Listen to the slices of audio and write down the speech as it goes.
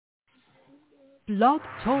Blog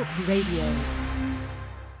Talk Radio.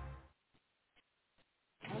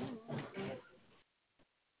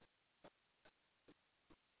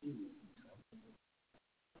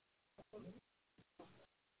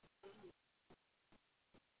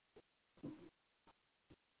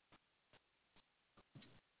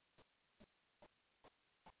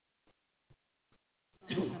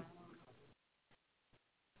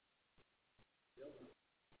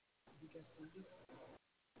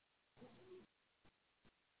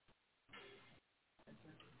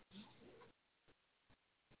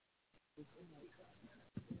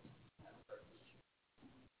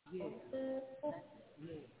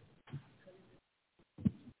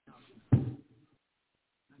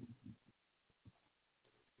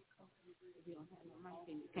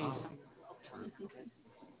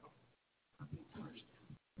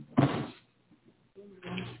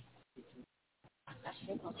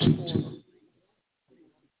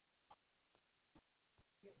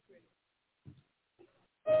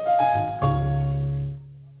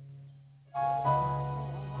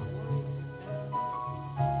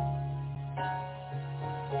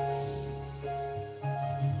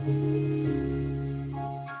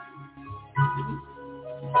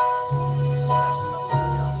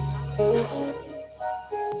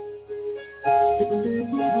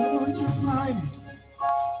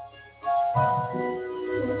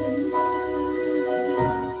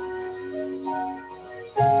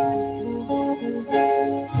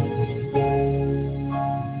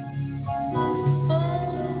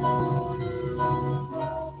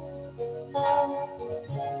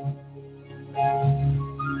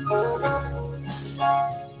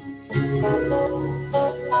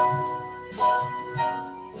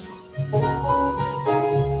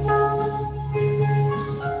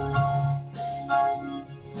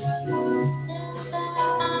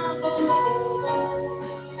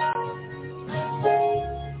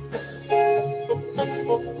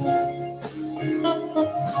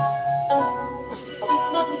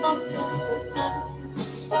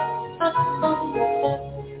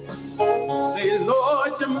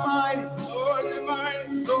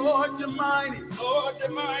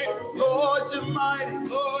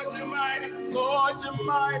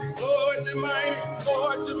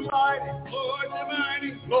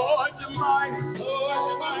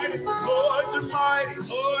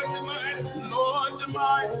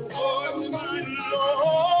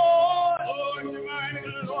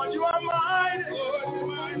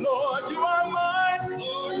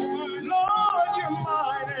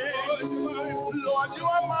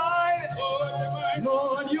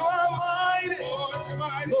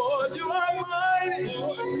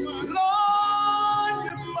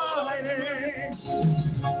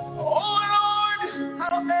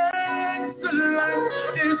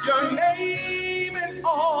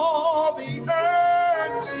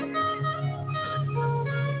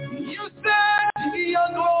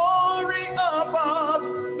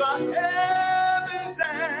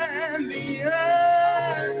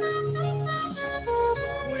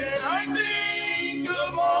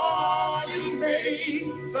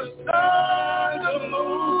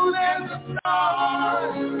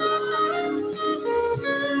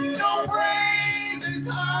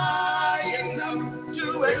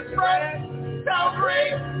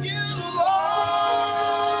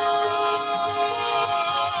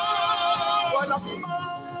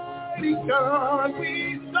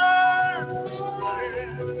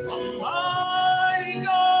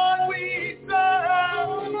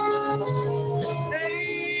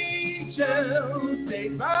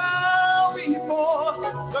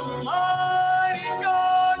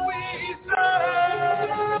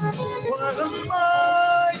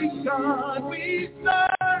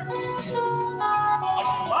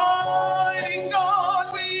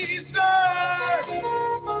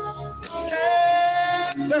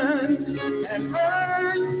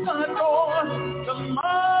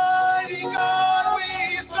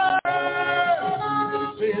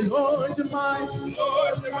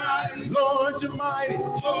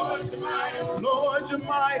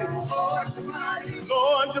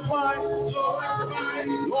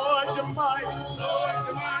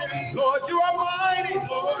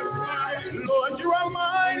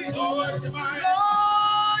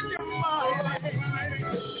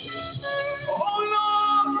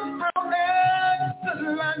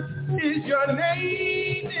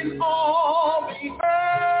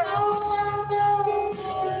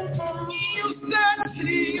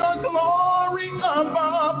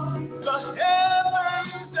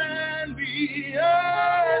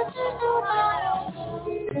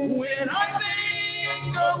 When I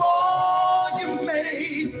think of all you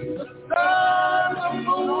made, the sun, the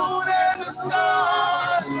moon, and the stars.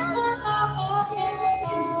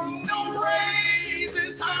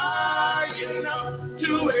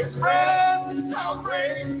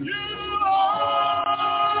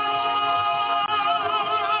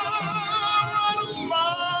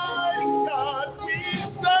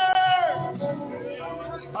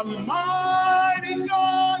 A mighty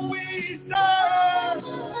God we serve.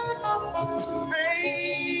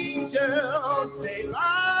 Angels, they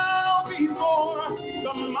bow before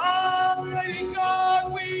the mighty God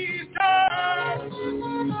we serve.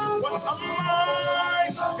 What a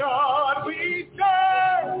mighty God we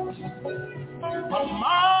serve. A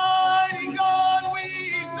mighty God we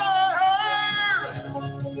serve.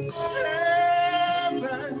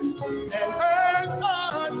 Heaven and earth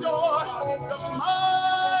adore the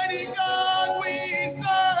mighty God we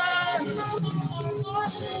serve.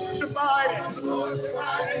 Lord, you're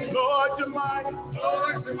mighty. Lord, you're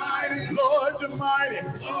mighty. Lord, you're mighty.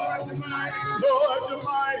 Lord, you're mighty. Lord, you're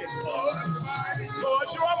mighty. Lord,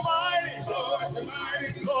 you're mighty. Lord, you are mighty. Lord, you're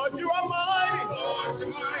mighty. Lord, you are mighty. Lord,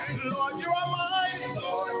 you're mighty. Lord, you are mighty.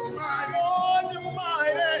 Lord, you're mighty. Lord, you're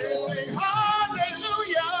mighty. Sing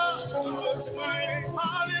hallelujah. Lord, you're mighty.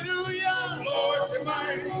 Hallelujah. Lord, you're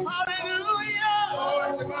mighty. Hallelujah.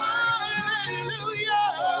 Lord, you're mighty. Hallelujah.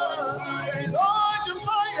 Lord, you're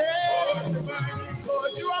mighty.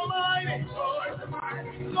 Lord, you are mighty. Lord, you're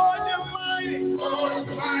mighty. Lord, you're mighty. Lord,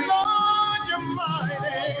 you're mighty.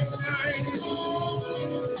 Lord, you're mighty.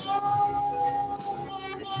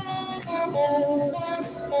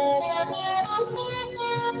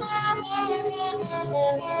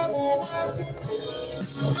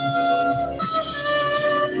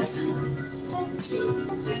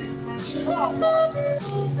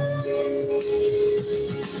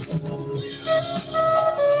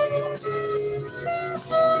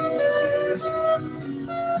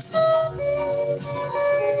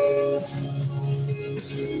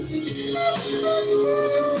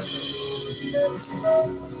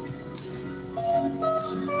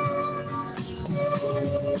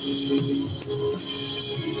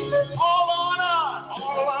 All honor,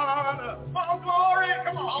 all glory,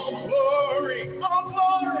 come on, all glory, all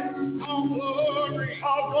glory, all glory,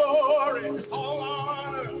 all glory, all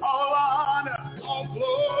honor, all honor, all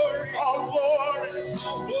glory, all glory,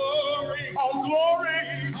 all glory, all glory,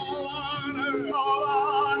 all honor, all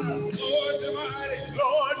honor. Lord the mighty,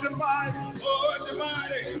 Lord the mighty, Lord the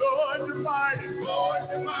mighty, Lord the mighty, Lord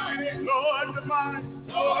the mighty, Lord the mighty,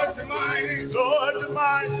 Lord the mighty, Lord the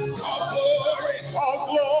mighty, all glory, all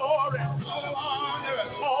glory,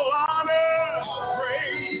 all honor, all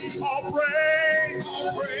praise, all praise, all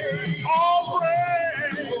praise, all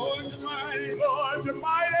praise. Lord the mighty, Lord the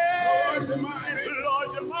mighty, Lord the mighty, Lord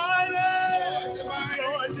the mighty,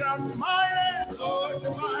 Lord the mighty, Lord the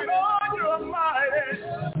mighty, Lord the mighty.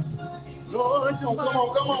 Lord, come on,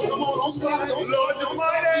 don't stop, Lord the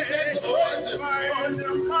mighty, Lord the mighty,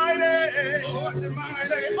 Lord the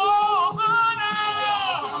mighty, all honor,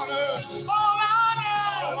 all honor,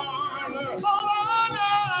 all honor,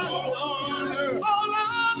 all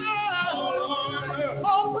honor,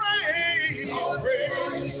 all praise, all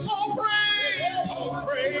praise, all praise, all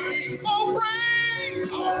praise, all praise,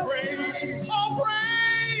 all praise, all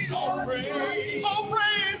praise, all praise, all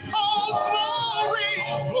praise, all glory,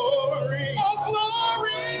 all glory, all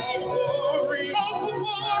glory, all glory, all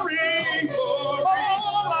glory, all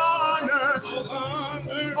honor,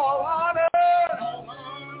 all honor,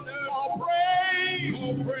 all praise,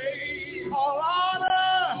 all honor,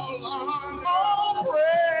 all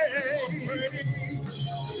praise.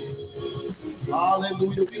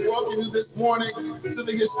 Hallelujah. We welcome you this morning to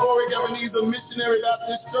the historic Ebenezer Missionary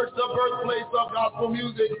Baptist Church, the birthplace of gospel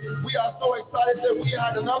music. We are so excited that we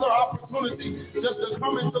had another opportunity just to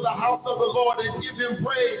come into the house of the Lord and give him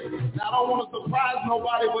praise. Now, I don't want to surprise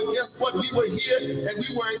nobody, but guess what? We were here and we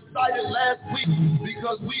were excited last week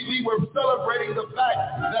because we were celebrating the fact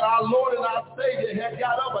that our Lord and our Savior had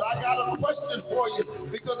got up. But I got a question for you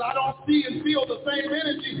because I don't see and feel the same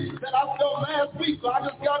energy that I felt last week. So I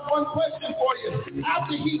just got one question for you.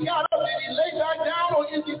 After he got up, did he lay back down or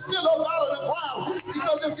is he still up out of the ground?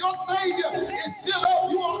 Because if your Savior is still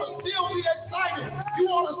up, you ought to still be excited. You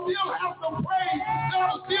ought to still have some praise. There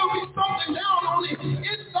ought to still be something down on the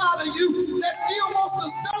inside of you that still wants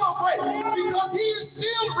to celebrate because he is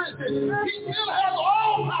still risen. He still has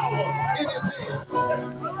all power in his hand.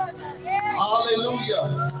 Hallelujah.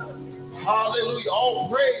 Hallelujah.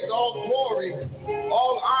 All praise, all glory,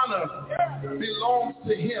 all honor belongs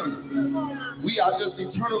to him. We are just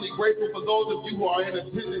eternally grateful for those of you who are in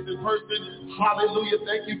attendance in person. Hallelujah.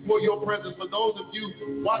 Thank you for your presence. For those of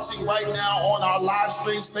you watching right now on our live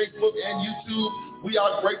streams, Facebook and YouTube, we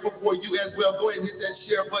are grateful for you as well. Go ahead and hit that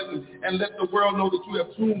share button and let the world know that you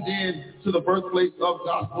have tuned in to the birthplace of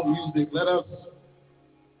gospel music. Let us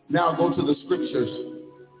now go to the scriptures.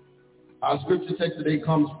 Our scripture text today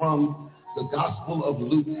comes from the Gospel of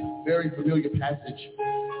Luke, very familiar passage,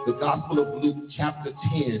 the Gospel of Luke, chapter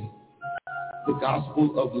 10. the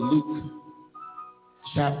Gospel of Luke,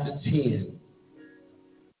 chapter 10,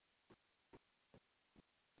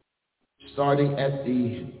 starting at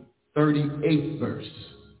the 38th verse.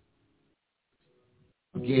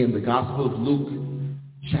 Again, the Gospel of Luke,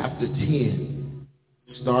 chapter 10,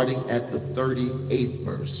 starting at the 38th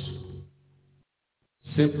verse.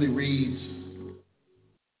 Simply reads,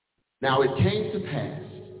 "Now it came to pass,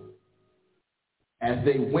 as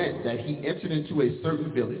they went, that he entered into a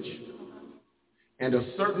certain village, and a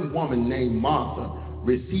certain woman named Martha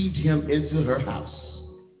received him into her house.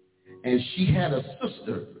 And she had a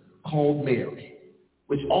sister called Mary,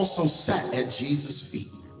 which also sat at Jesus'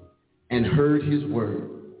 feet and heard his word.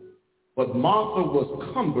 But Martha was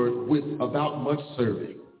cumbered with about much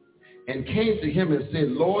serving, and came to him and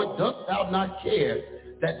said, Lord, dost thou not care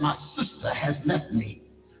that my sister has left me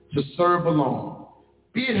to serve alone?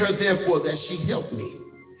 Bid her therefore that she help me.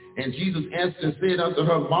 And Jesus answered and said unto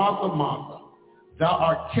her, Martha, Martha, thou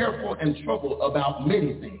art careful and troubled about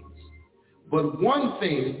many things, but one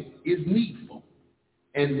thing is needful,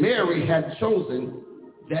 and Mary hath chosen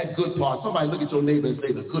that good part." Somebody look at your neighbor and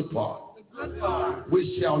say, the good part. The good part.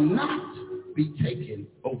 "Which shall not be taken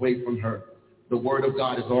away from her." The word of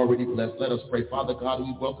God is already blessed. Let us pray. Father God,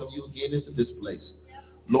 we welcome you again into this place.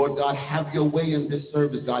 Lord God, have your way in this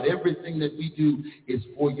service. God, everything that we do is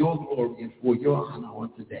for your glory and for your honor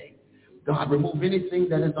on today. God, remove anything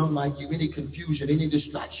that is unlike you, any confusion, any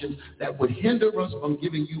distraction that would hinder us from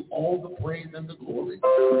giving you all the praise and the glory.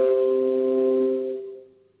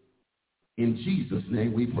 In Jesus'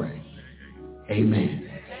 name we pray. Amen.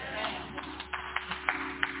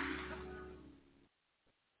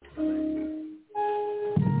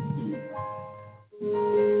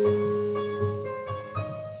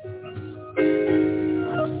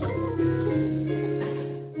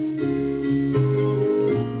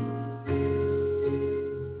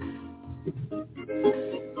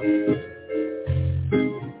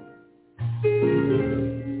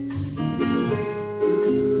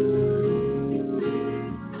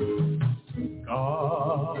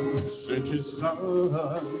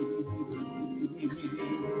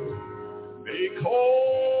 They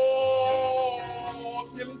called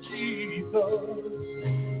him Jesus.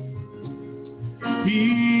 He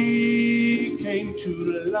came to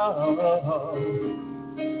love,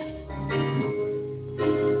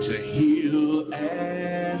 to heal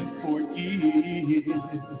and forgive.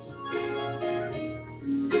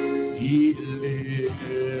 He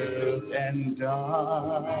lived and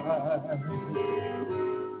died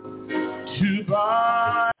to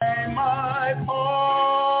buy my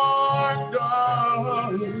pardon.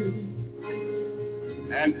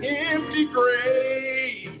 An empty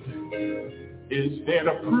grave is there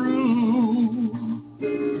to prove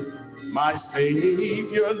my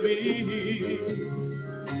Savior lives.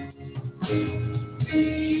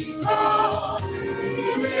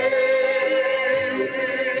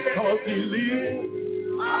 Because he lives,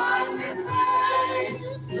 I can face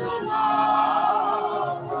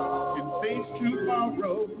tomorrow. Can face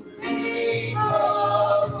tomorrow.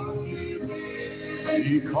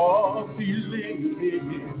 Because he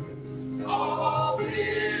lives, all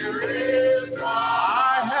fear is gone. I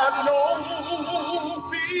have no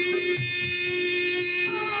fear.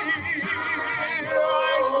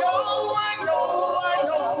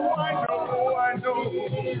 I know.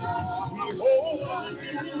 He holds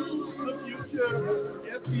the future.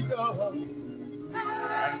 Yes, he does.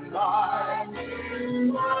 And life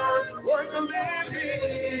is worth the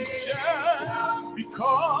living just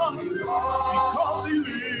because he lives.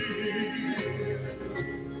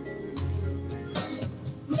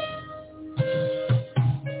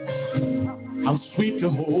 How sweet to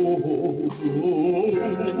hold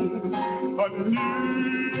a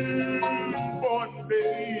newborn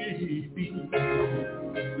baby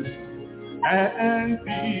and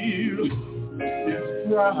feel his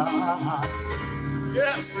cry.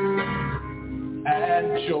 Yes, and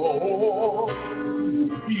joy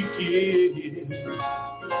begins.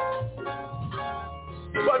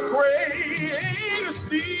 But greater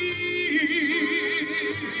still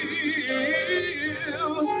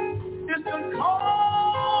is the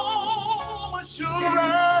calm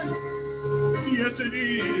assurance. Yes, it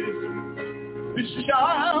is. This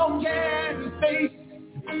child can face,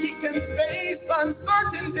 he can face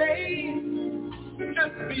uncertain days.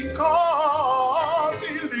 Just because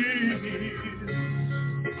he lives,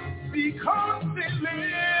 because he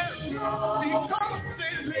lives, because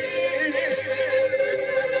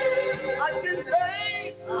he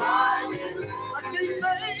lives, I can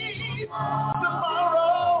face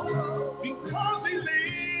tomorrow, because he lives.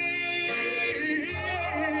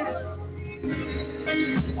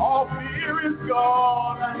 All fear is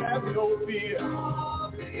gone. I have no fear.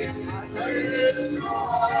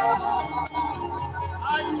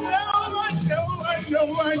 I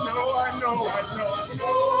know.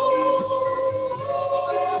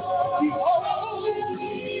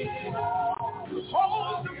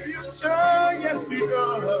 Hold the future, yes he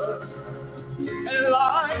does. And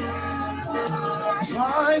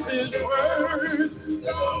life is worth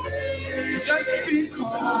just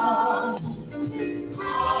because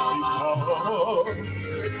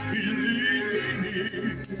he lives.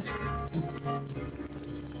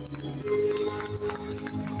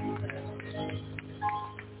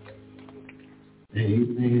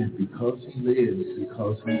 Amen. Because he lives.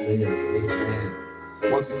 Amen.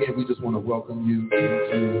 Once again, we just want to welcome you to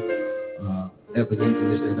Ebenezer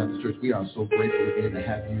Missionary Baptist Church. We are so grateful again to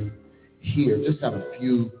have you here. Just have a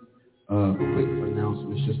few quick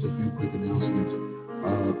announcements.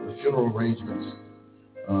 The funeral arrangements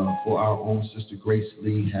for our own Sister Grace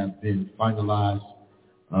Lee have been finalized.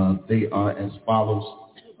 They are as follows.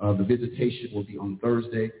 The visitation will be on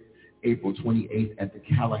Thursday, April 28th at the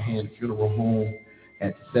Callahan Funeral Home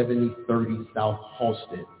at 7030 South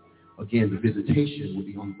Halstead. Again, the visitation will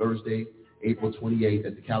be on Thursday, April 28th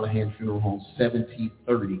at the Callahan Funeral Home,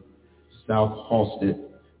 7030 South Halstead,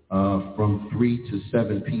 from 3 to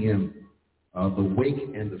 7 p.m. The wake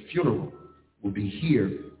and the funeral will be here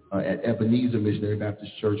at Ebenezer Missionary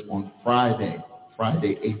Baptist Church on Friday,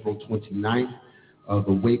 April 29th.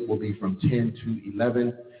 The wake will be from 10 to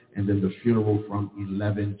 11, and then the funeral from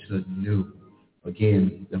 11 to noon.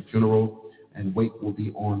 Again, the funeral and wake will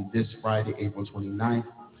be on this Friday, April 29th,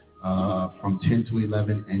 from 10 to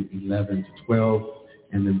 11 and 11 to 12,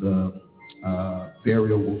 and then the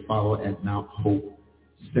burial will follow at Mount Hope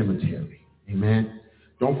Cemetery. Amen.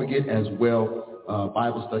 Don't forget as well,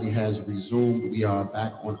 Bible study has resumed. We are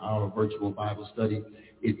back on our virtual Bible study.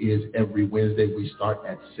 It is every Wednesday. We start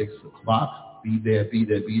at 6 o'clock. Be there.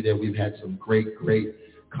 We've had some great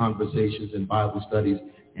conversations and Bible studies.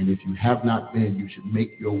 And if you have not been, you should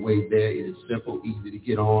make your way there. It is simple, easy to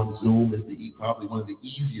get on. Zoom is probably one of the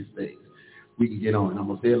easiest things we can get on. And I'm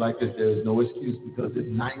going to say it like this. There is no excuse, because this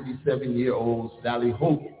 97-year-old Sally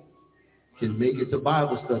Hope can make it to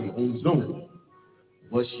Bible study on Zoom.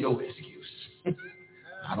 What's your excuse?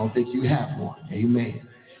 I don't think you have one. Amen.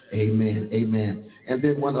 And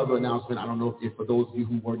then one other announcement. I don't know if for those of you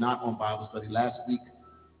who were not on Bible study last week,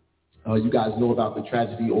 you guys know about the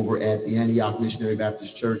tragedy over at the Antioch Missionary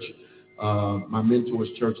Baptist Church. My mentor's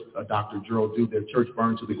church, Dr. Gerald Dew, their church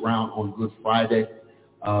burned to the ground on Good Friday.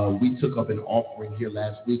 We took up an offering here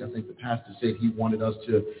last week. I think the pastor said he wanted us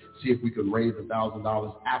to see if we could raise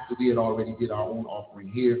 $1,000 after we had already did our own offering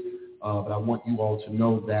here. But I want you all to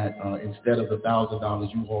know that instead of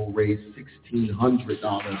 $1,000, you all raised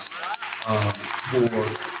 $1,600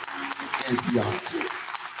 for Antioch.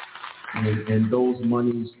 And those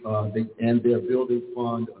monies, and their building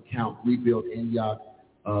fund account, Rebuild Antioch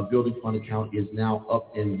building fund account, is now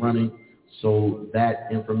up and running. So that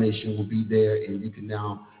information will be there, and you can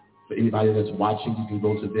now, for anybody that's watching, you can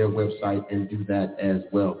go to their website and do that as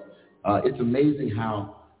well. It's amazing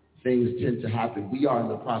how things tend to happen. We are in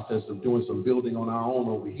the process of doing some building on our own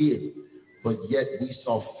over here, but yet we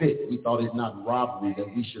saw fit. We thought it not robbery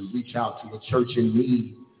that we should reach out to a church in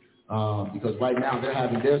need, because right now they're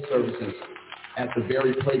having their services at the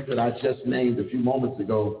very place that I just named a few moments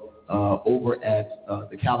ago, over at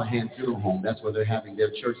the Callahan Funeral Home. That's where they're having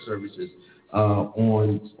their church services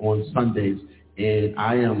on Sundays. And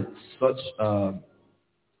I am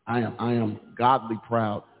I am godly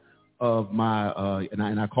proud of my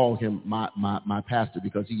and I call him my pastor,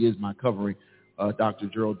 because he is my covering, Dr.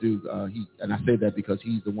 Gerald Dew. And I say that because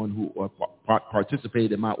he's the one who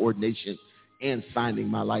participated in my ordination and signing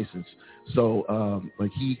my license. So, but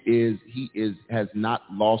he has not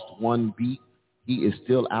lost one beat. He is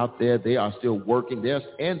still out there. They are still working there,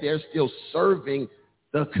 and they're still serving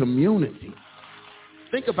the community.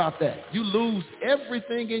 Think about that. You lose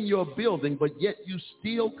everything in your building, but yet you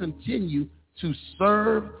still continue to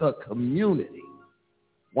serve the community.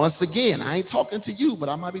 Once again, I ain't talking to you, but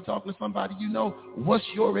I might be talking to somebody you know. What's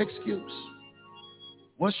your excuse?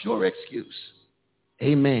 What's your excuse?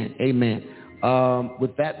 Amen. Amen.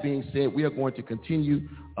 With that being said, we are going to continue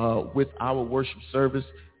with our worship service,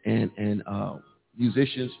 and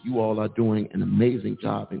musicians, you all are doing an amazing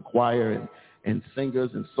job in choir and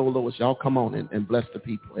singers and soloists. Y'all come on and bless the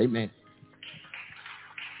people. Amen.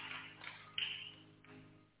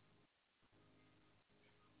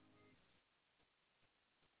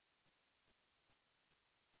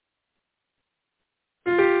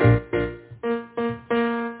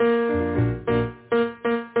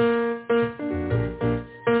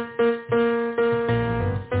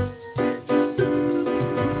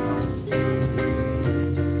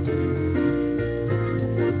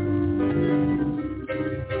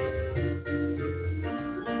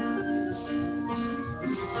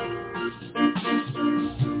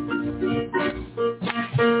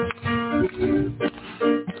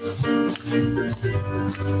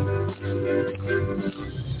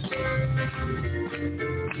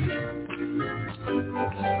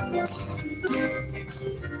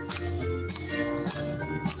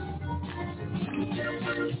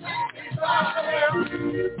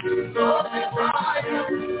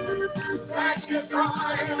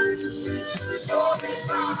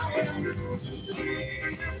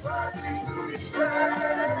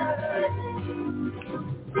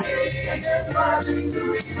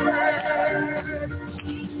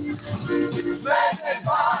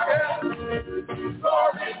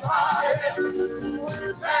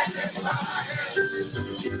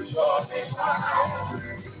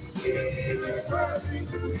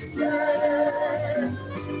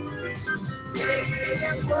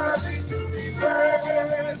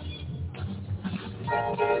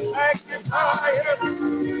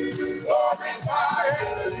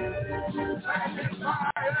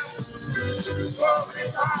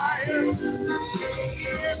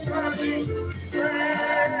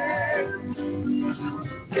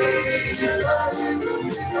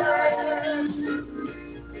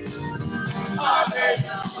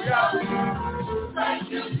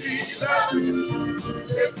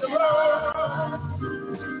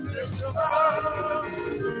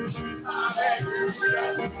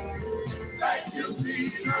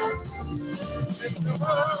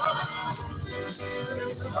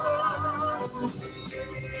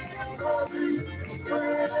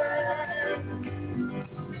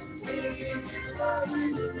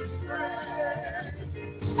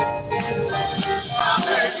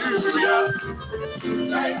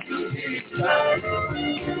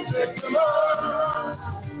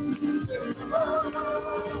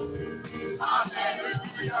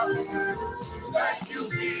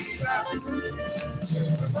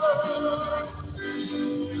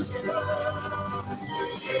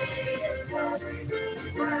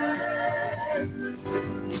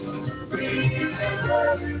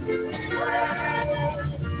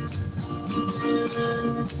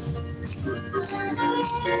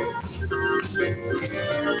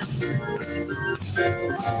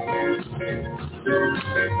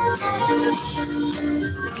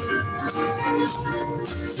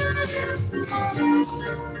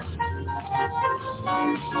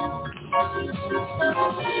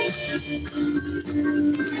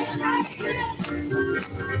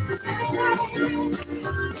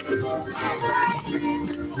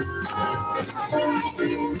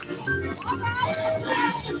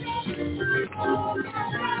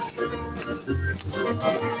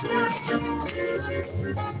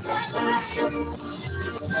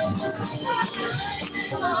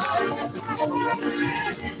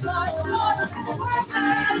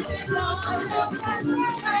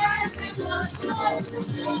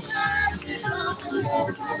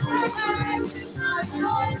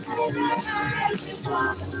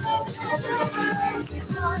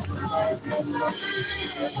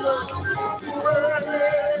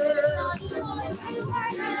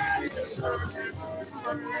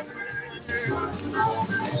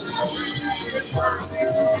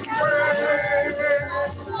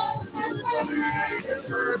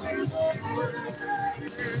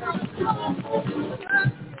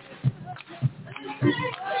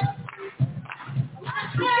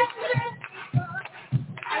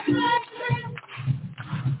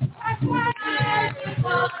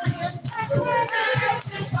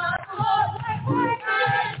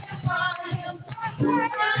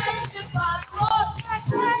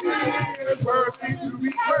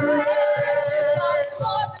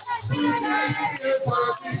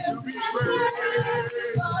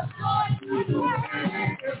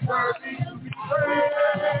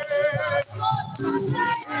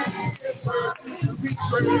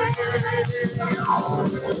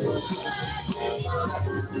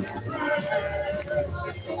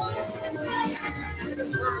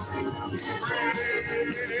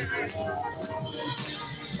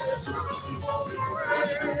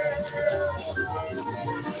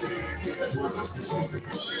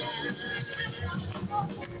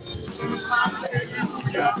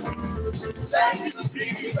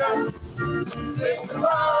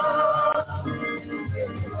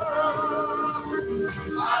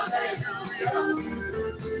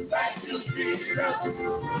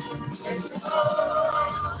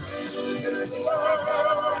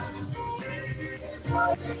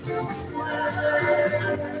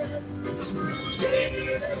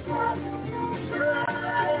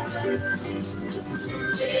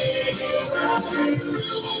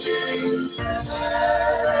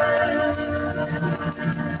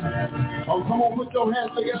 Come on, put your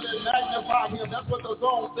hands together and magnify him. That's what the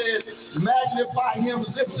song says. Magnify him,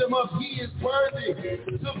 lift him up. He is worthy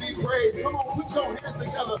to be praised. Come on, put your hands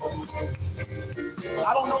together.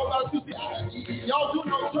 I don't know about you. Y'all do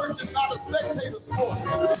know church is not a spectator sport.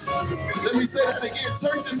 Let me say that again.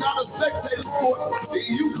 Church is not a spectator sport.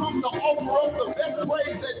 You come to offer up the best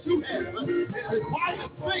praise that you have. It's why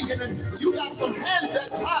you're singing, and you got some hands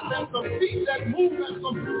that clap and some feet that move and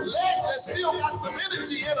some legs that still got some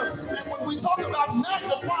energy in them. And when we talk about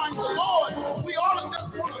magnifying the Lord, we ought to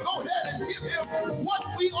just want to go ahead and give him what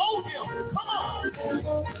we owe him. Come on.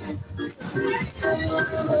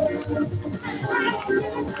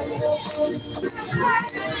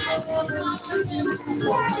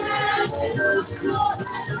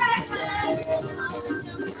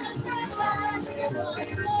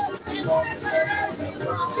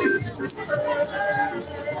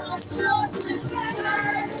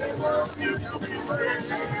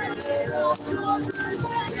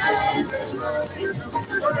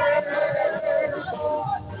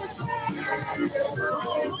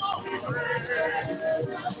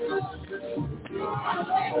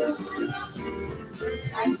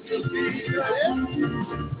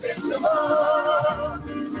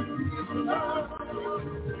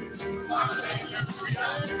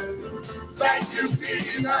 Thank you,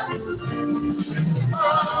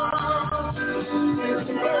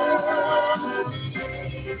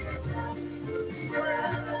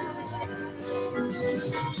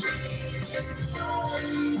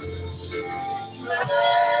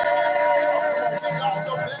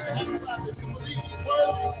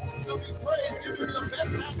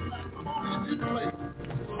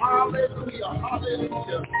 Hallelujah,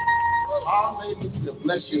 hallelujah, hallelujah.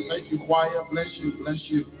 Bless you, thank you, choir. Bless you, bless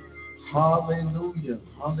you. Hallelujah,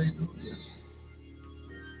 hallelujah.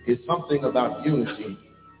 It's something about unity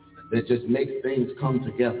that just makes things come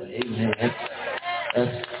together. Amen.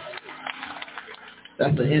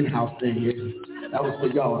 That's the in-house thing here. That was for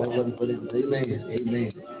y'all. That wasn't for them. Amen,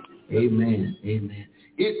 amen, amen, amen.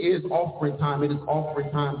 It is offering time. It is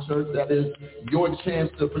offering time, church. That is your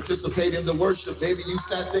chance to participate in the worship. Maybe you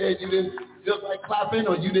sat there and you didn't feel like clapping,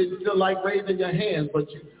 or you didn't feel like raising your hands,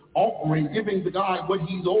 but you offering, giving God what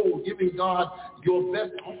he's owed, giving God your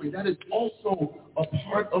best offering. That is also a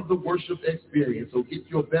part of the worship experience. So get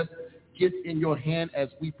your best gift in your hand as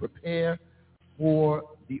we prepare for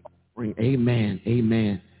the offering. Amen,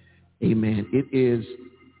 amen, amen. It is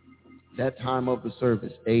that time of the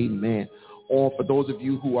service. Amen. Or for those of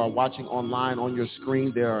you who are watching online on your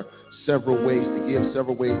screen, there are several ways to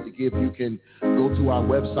give. You can go to our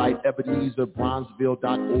website,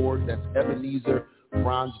 EbenezerBronzeville.org. That's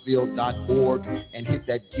EbenezerBronzeville.org, and hit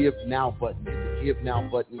that Give Now button. Hit the Give Now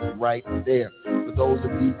button right there. For those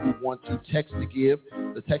of you who want to text to give,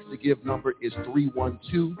 the text to give number is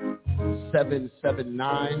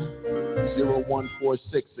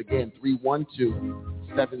 312-779-0146. Again,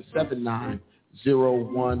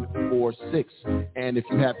 312-779-0146. And if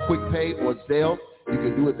you have Quick Pay or Zelle, you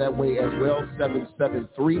can do it that way as well.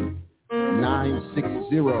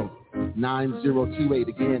 773-960-9028.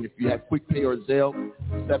 Again, if you have Quick Pay or Zelle,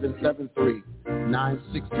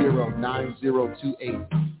 773-960-9028.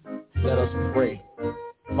 Let us pray.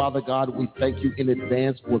 Father God, we thank you in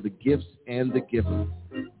advance for the gifts and the giver.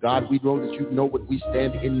 God, we know that you know what we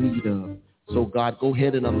stand in need of. So, God, go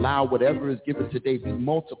ahead and allow whatever is given today be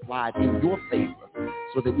multiplied in your favor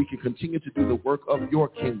so that we can continue to do the work of your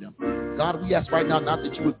kingdom. God, we ask right now not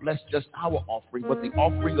that you would bless just our offering, but the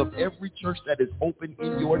offering of every church that is open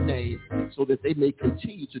in your name so that they may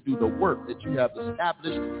continue to do the work that you have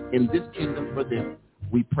established in this kingdom for them.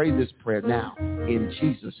 We pray this prayer now in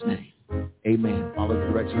Jesus' name. Amen. Follow the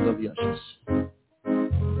directions of the ushers.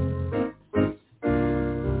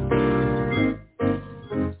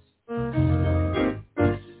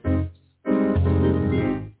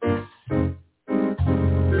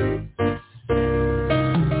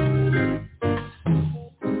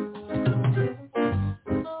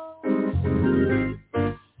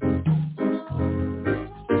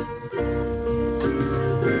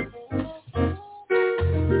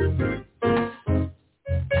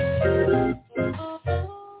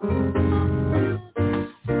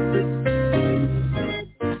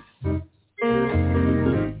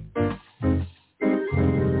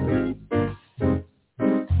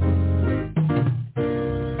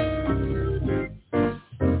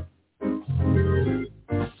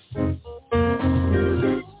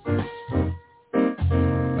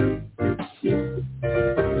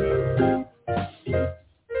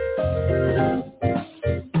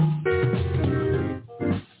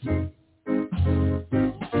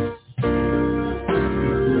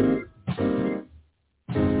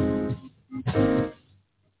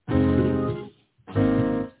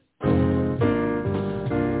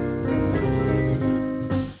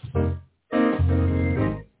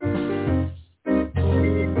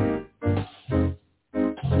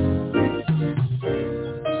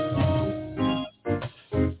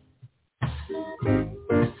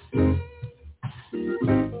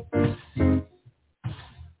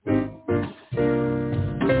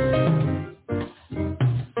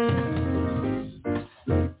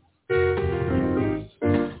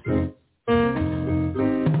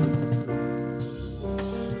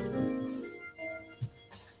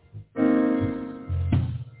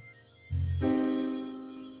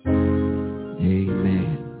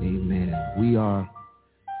 are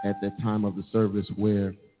at that time of the service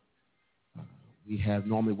where we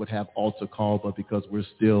normally would have altar call, but because we're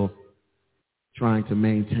still trying to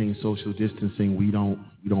maintain social distancing, we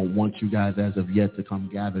don't want you guys as of yet to come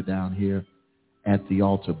gather down here at the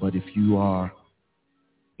altar. But if you are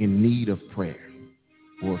in need of prayer,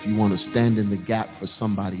 or if you want to stand in the gap for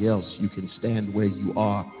somebody else, you can stand where you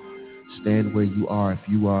are. Stand where you are. If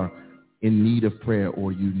you are in need of prayer,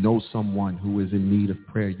 or you know someone who is in need of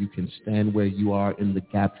prayer, you can stand where you are in the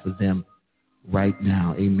gap for them right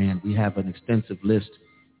now. Amen. We have an extensive list.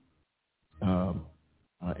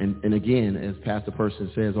 And again, as Pastor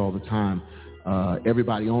Person says all the time,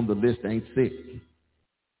 everybody on the list ain't sick.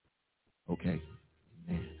 Okay.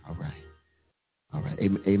 Amen. All right. All right.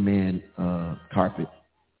 Amen. Carpet.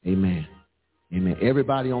 Amen. Amen.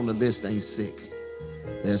 Everybody on the list ain't sick.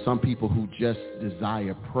 There are some people who just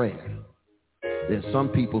desire prayer. There's some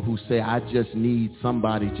people who say, I just need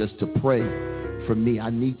somebody just to pray for me. I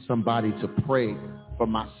need somebody to pray for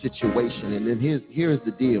my situation. And then here's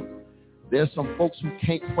the deal. There's some folks who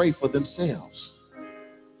can't pray for themselves.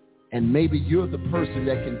 And maybe you're the person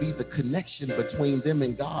that can be the connection between them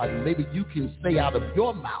and God. And maybe you can say out of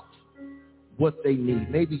your mouth what they need.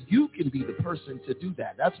 Maybe you can be the person to do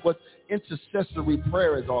that. That's what intercessory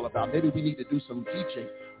prayer is all about. Maybe we need to do some teaching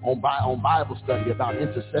on Bible study about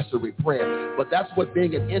intercessory prayer. But that's what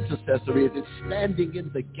being an intercessor is. It's standing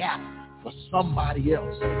in the gap for somebody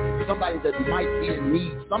else, somebody that might be in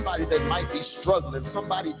need, somebody that might be struggling,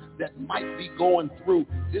 somebody that might be going through.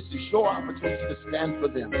 This is your opportunity to stand for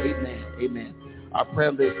them. Amen. Amen. Our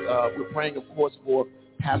prayer list, we're praying, of course, for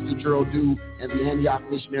Pastor Gerald Dew and the Antioch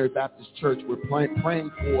Missionary Baptist Church. We're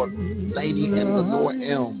praying for Lainey and Lenore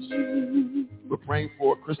Elms. We're praying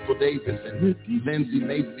for Crystal Davis and Lindsay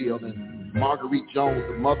Mayfield and Marguerite Jones,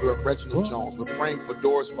 the mother of Reginald Jones. We're praying for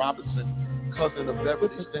Doris Robinson, cousin of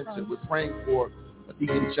Beverly Stinson. We're praying for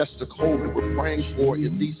Deacon Chester Coleman. We're praying for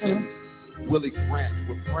Elise and Willie Grant.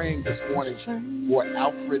 We're praying this morning for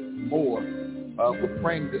Alfred Moore. We're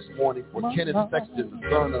praying this morning for Kenneth Sexton, the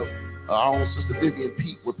son of our own sister Vivian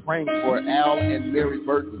Peake. We're praying for Al and Mary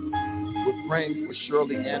Burton. We're praying for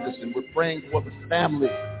Shirley Anderson. We're praying for the family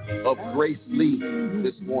of Grace Lee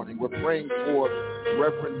this morning. We're praying for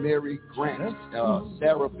Reverend Mary Grant,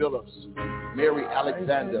 Sarah Phillips, Mary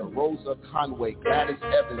Alexander, Rosa Conway, Gladys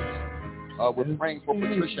Evans. We're praying for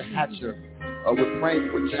Patricia Hatcher. We're praying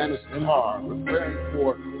for Janice Carr. We're praying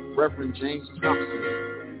for Reverend James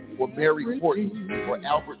Thompson, for Mary Horton, for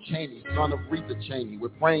Albert Cheney, son of Rita Cheney. We're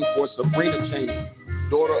praying for Sabrina Cheney,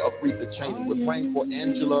 daughter of Rita Cheney. We're praying for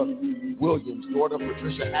Angela Williams, daughter of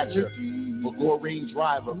Patricia Hatcher, for Goreen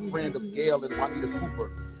Driver, friend of Gail and Juanita Cooper.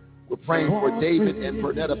 We're praying for David and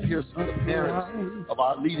Bernetta Pearson, the parents of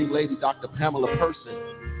our leading lady, Dr. Pamela Person.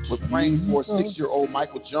 We're praying for 6-year-old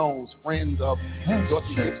Michael Jones, friends of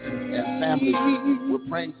Dorothy Gibson and family. We're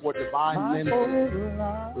praying for Divine Lindsay.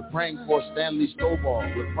 We're praying for Stanley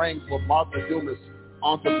Stovall. We're praying for Martha Dumas,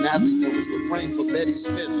 aunt of Natalie Dumas. We're praying for Betty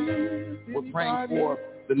Smith. We're praying for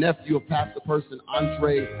the nephew of Pastor Person,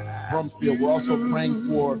 Andre Brumfield. We're also praying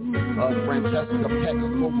for Francesca Peck, a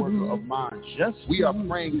co-worker of mine. We are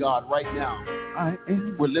praying, God, right now.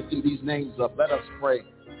 We're lifting these names up. Let us pray.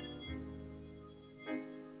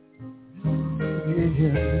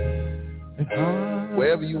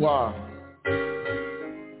 Wherever you are,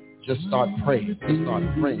 just start praying. Just start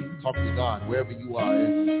praying. Talk to God wherever you are.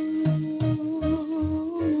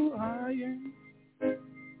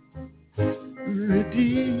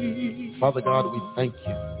 Father God, we thank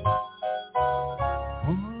you.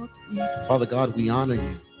 Father God, we honor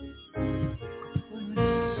you.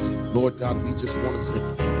 Lord God, we just want to say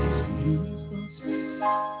thank you.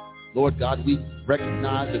 Lord God, we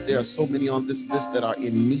recognize that there are so many on this list that are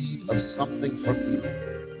in need of something from you.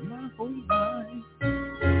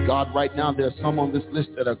 God, right now, there are some on this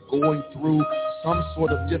list that are going through some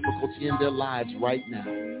sort of difficulty in their lives right now.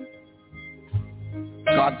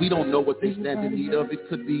 God, we don't know what they stand in need of. It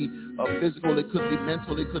could be physical, it could be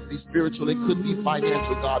mental, it could be spiritual, it could be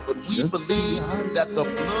financial, God. But we believe that the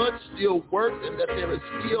blood still works and that there is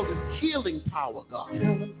still healing power, God.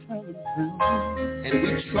 And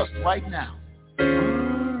we trust right now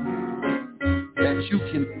that you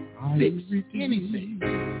can fix anything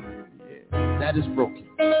that is broken.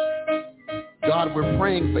 God, we're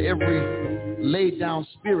praying for every laid down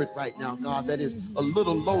spirit right now, God, that is a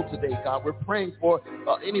little low today, God. We're praying for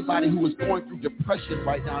anybody who is going through depression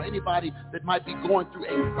right now, anybody that might be going through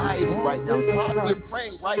anxiety right now. God, we're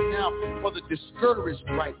praying right now for the discouraged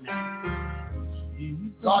right now.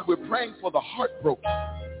 God, we're praying for the heartbroken.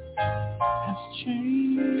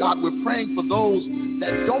 God, we're praying for those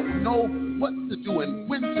that don't know what to do and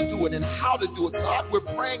when to do it and how to do it. God, we're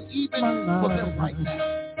praying even for them right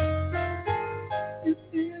now.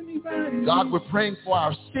 God, we're praying for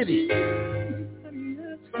our city.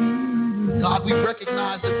 God, we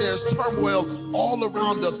recognize that there's turmoil all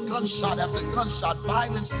around us, gunshot after gunshot,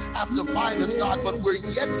 violence after violence, God, but we're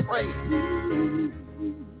yet praying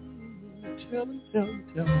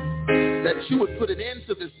that you would put an end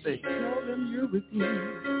to this thing.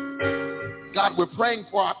 God, we're praying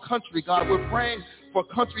for our country. God, we're praying for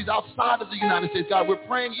countries outside of the United States. God, we're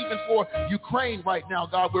praying even for Ukraine right now.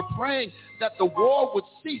 God, we're praying that the war would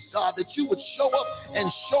cease, God, that you would show up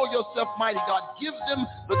and show yourself mighty. God, give them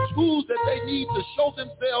the tools that they need to show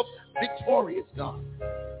themselves victorious, God.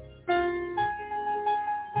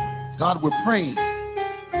 God, we're praying.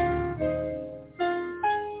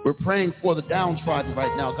 We're praying for the downtrodden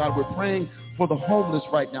right now. God, we're praying for the homeless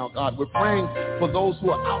right now, God. We're praying for those who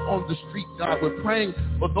are out on the street, God. We're praying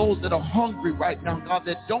for those that are hungry right now, God,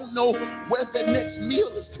 that don't know where their next meal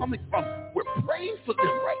is coming from. We're praying for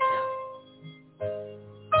them right now.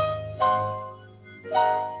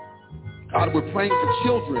 God, we're praying for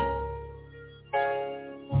children.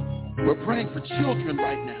 We're praying for children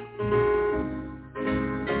right now.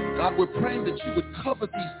 God, we're praying that you would cover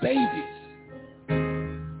these babies.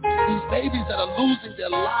 These babies that are losing their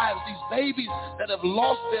lives, these babies that have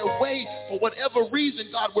lost their way for whatever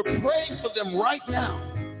reason, God, we're praying for them right now.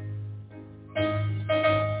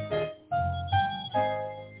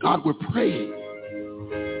 God, we're praying.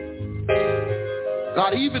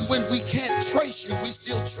 God, even when we can't trace you, we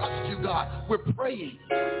still trust you, God. We're praying.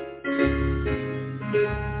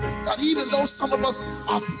 God, even though some of us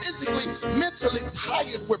are physically, mentally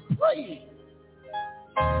tired, we're praying.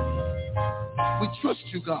 We trust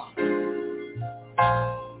you, God.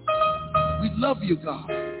 We love you, God.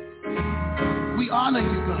 We honor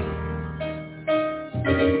you, God.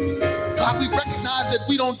 God, we recognize that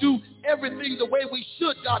we don't do everything the way we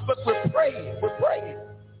should, God, but we're praying. We're praying.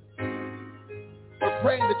 We're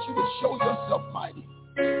praying that you would show yourself mighty.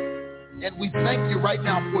 And we thank you right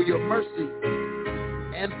now for your mercy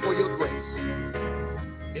and for your grace.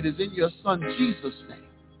 It is in your Son, Jesus' name.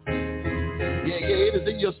 Yeah, it is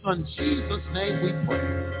in your Son, Jesus' name we pray.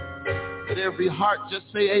 Let every heart just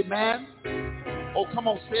say amen. Oh, come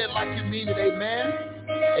on, say it like you mean it, amen.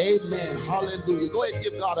 Amen. Hallelujah. Go ahead and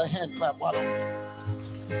give God a hand clap. Why don't you?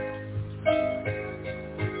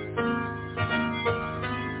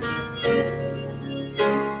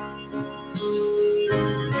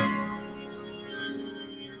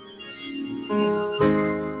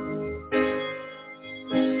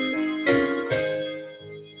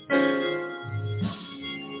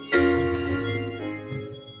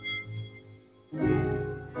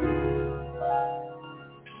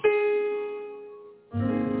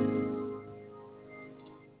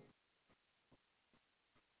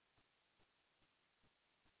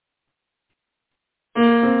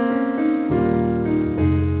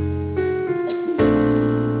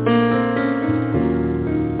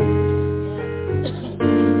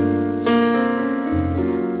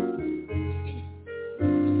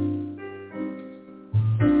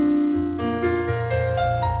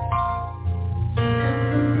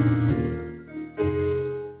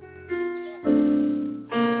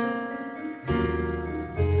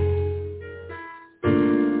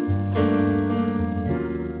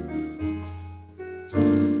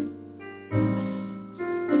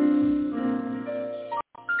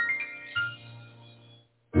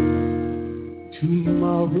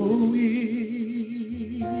 Tomorrow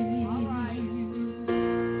is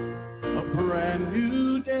a brand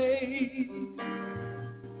new day.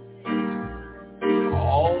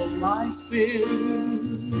 All my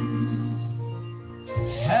sins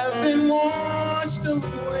have been washed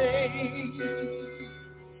away.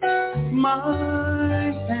 My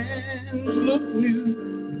hands look new.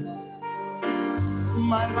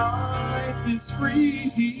 My life is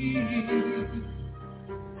free.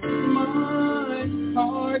 My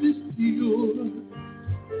heart is pure.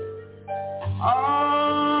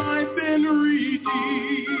 I've been redeemed.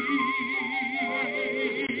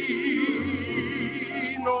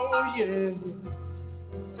 Oh yeah.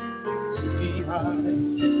 See, I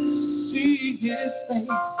see his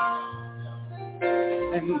face,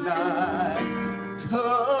 and I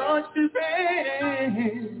touch his hand,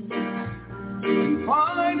 and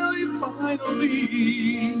finally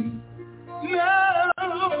now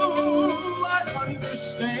I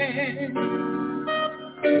understand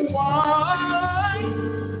why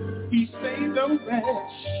he saved a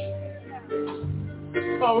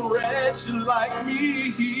wretch like me,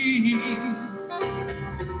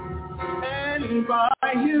 and by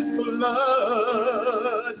his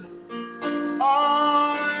blood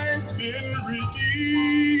I've been redeemed.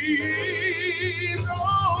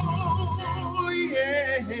 Oh,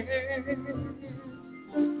 yeah.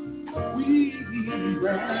 We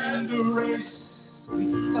ran the race. We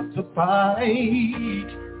kept the fight.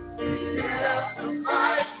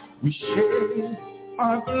 We shed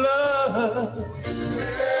our blood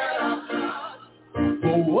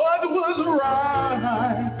for what was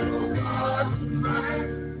right.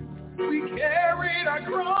 We carried our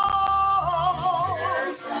cross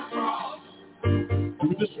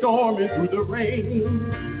through the storm and through the rain.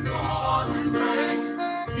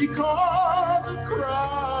 Because of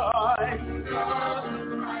Christ,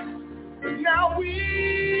 now we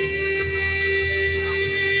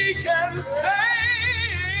can say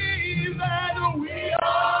that we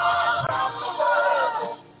are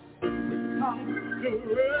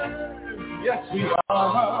conquerors. Yes, we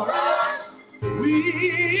are. We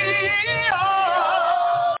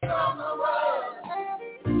are.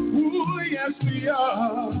 Ooh, yes, we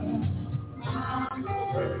are.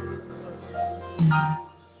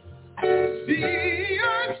 The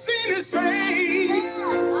earth seen his face,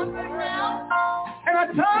 and I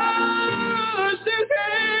touched his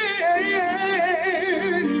hand.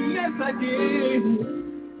 Yes, I did.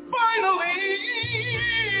 Finally,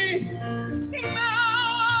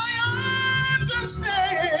 now I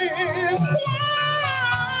understand why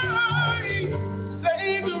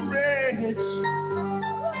save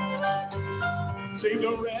a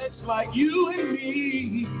wretch like you and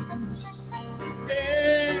me.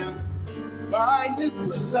 And by his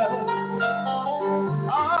blood,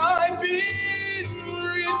 I've been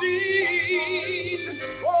redeemed.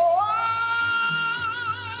 Oh,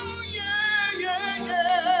 yeah, yeah,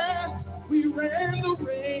 yeah. We ran the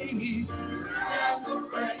race.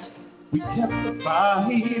 We kept the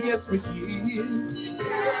fight. Yes, we did.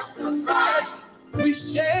 We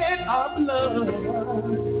shed our blood.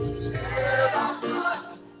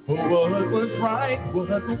 For what was right, what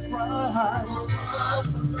was right.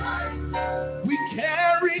 We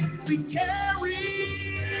carried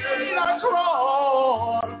our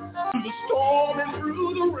cross through the storm and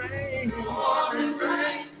through the rain.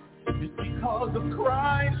 It's because of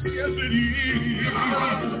Christ, yes it is.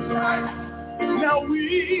 Now we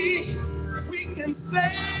can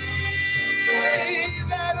say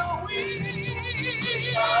that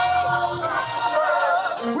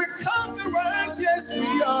we're conquerors, yes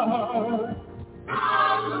we are.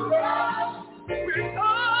 We're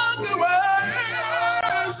conquerors.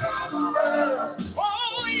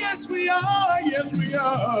 Oh, yes we are, yes we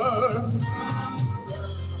are.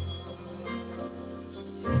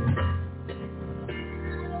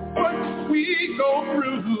 What we go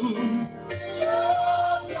through.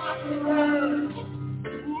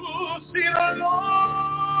 Ooh, see the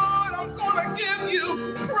Lord, I'm gonna give you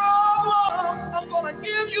problems. I'm gonna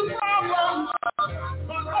give you problems.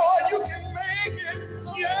 But Lord, you can make it.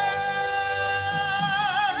 Yeah,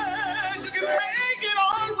 you can make it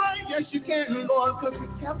all right. Yes, you can, Lord, because we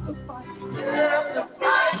kept the fight.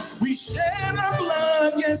 We shed our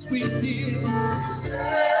blood. Yes, we did.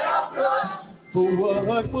 For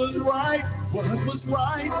what was right, what was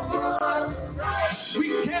right. We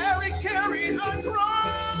carried our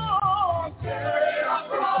cross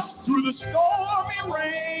through the stormy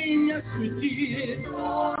rain. Yes, we did.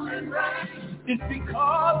 It's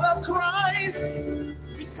because of Christ,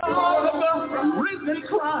 because of the risen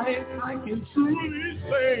Christ, I can truly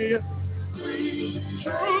say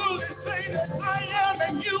that I am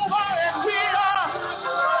and you are and we are.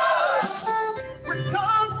 We're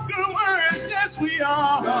conquerors, yes we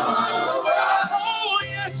are. Oh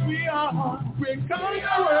yes we are. We're conquerors.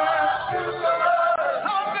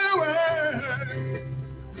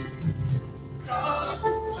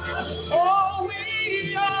 Oh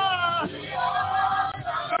we are.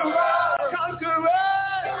 Conquerors.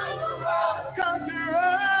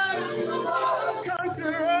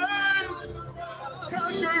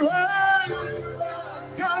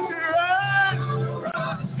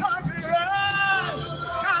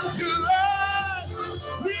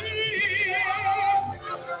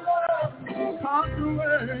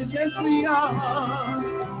 Conquerors, yes we are.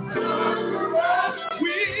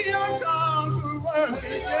 We are conquerors,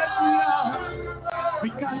 yes we are. We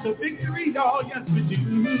got the victory, y'all, yes we do.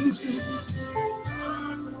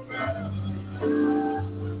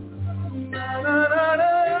 Na, na, na,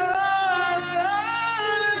 na.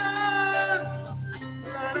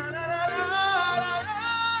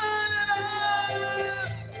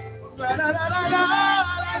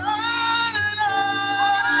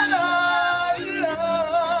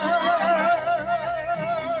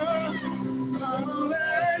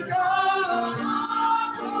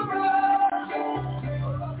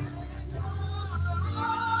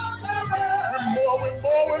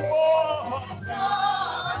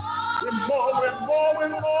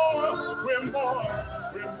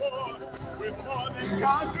 We're more than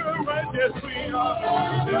conquerors, yes we are.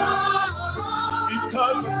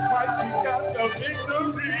 Because of Christ we got the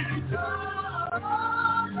victory.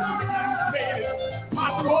 He's made it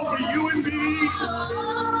possible for you and me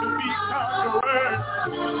to be conquerors.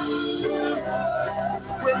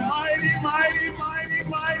 We're mighty, mighty, mighty,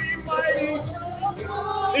 mighty, mighty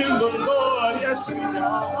in the Lord, yes we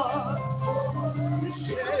are. We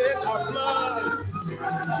shed our blood,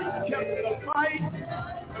 we kept the fight.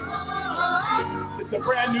 It's a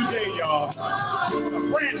brand new day, y'all. It's a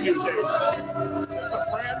brand new day. It's a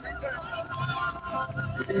brand new day.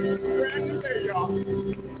 Brand new day, y'all.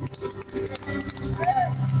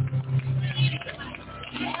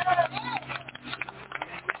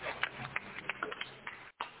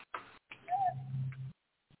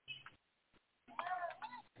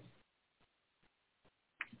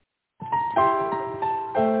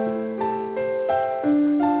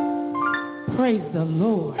 Praise the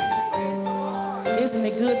Lord. Isn't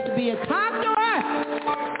it good to be a conqueror?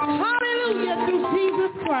 Hallelujah, through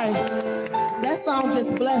Jesus Christ. That song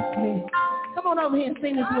just blessed me. Come on over here and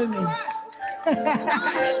sing this with me.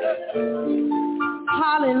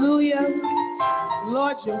 Hallelujah.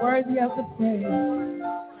 Lord, you're worthy of the praise.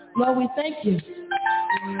 Lord, we thank you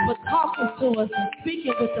for talking to us and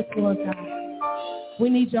speaking with us, Lord God. We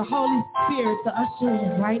need your Holy Spirit to usher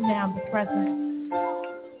in right now in the presence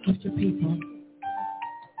of your people.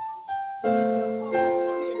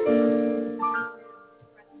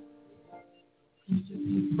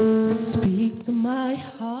 Speak to my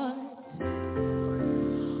heart,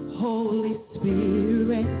 Holy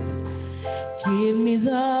Spirit, give me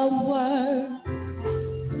the word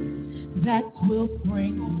that will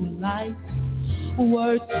bring light,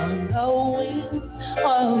 words on the wings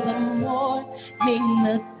of the morning,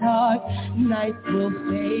 the dark night will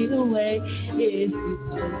fade away if you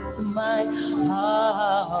speak to my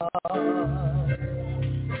heart.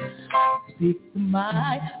 Speak to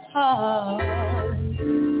my heart,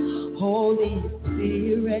 Holy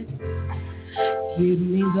Spirit, give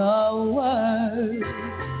me the word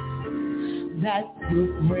that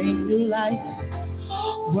will bring light,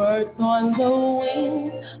 words on the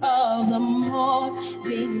wings of the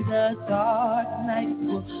morning, the dark night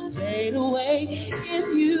will fade away if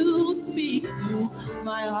you speak to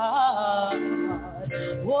my heart.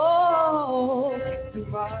 Whoa, to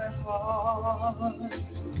my heart.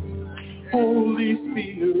 Holy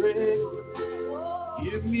Spirit,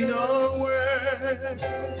 give me the word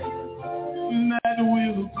that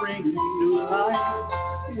will bring new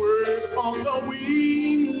life. Words on the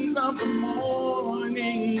wings of the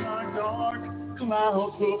morning, our dark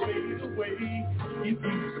clouds will fade away if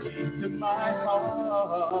you speak to my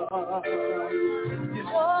heart.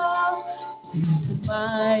 Speak to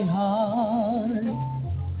my heart,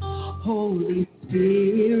 Holy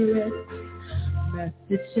Spirit,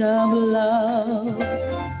 message of love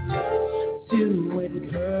to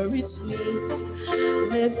encourage me,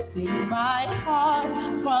 lifting my heart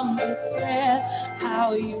from despair, how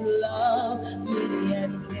you love me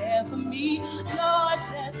and care for me. Lord,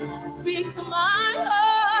 just speak to my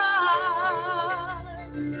heart,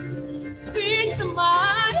 speak to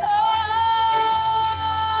my heart,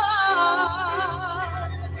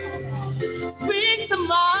 speak to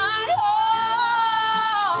my heart.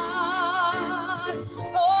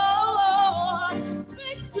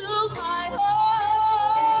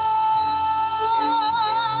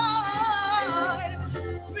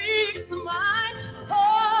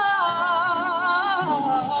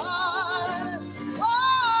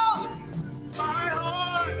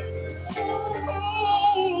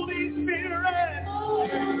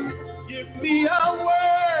 Be a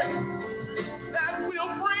word that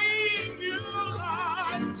will bring you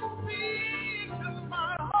life. Speak to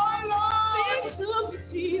my heart, Lord. Speak to me,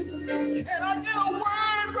 Jesus. And I get a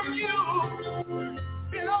word from you.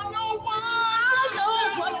 And I know what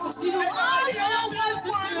to do. I know what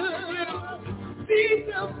to do. Speak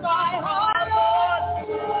to my heart,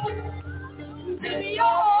 Lord. Give me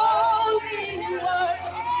your holy word.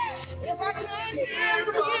 If I can't hear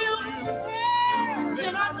from you,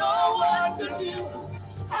 then I know what to do.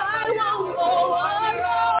 I won't go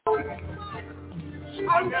alone.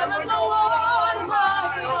 I'll never go on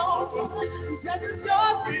my own. Just your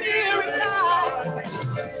spirit guide,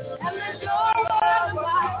 and let your word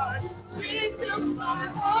light speak to my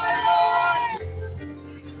heart.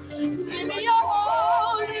 Give me your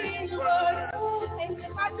holy word, and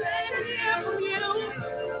if I can't hear from you,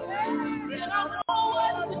 then I know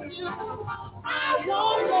what to do. I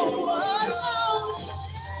won't go alone.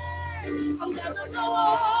 I'll never no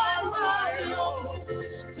one but you.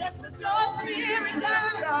 Let the Lord Spirit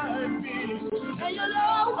guide me. And you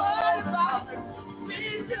know what about me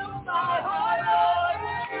to my heart,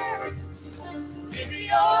 Lord. Give me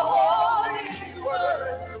your holy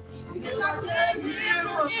word. And I can hear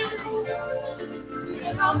from you.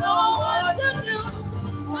 And I know what to do.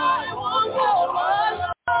 I won't go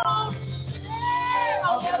alone.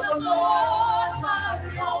 I'll never go on my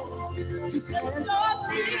own. Let the Lord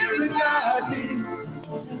Spirit guide me.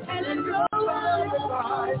 And it's your word,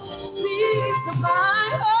 peace of my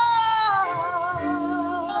heart,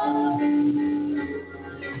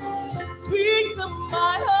 peace of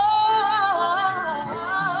my heart.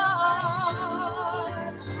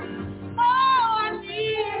 Oh, I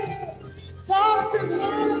need talk to me,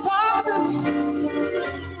 talk to me,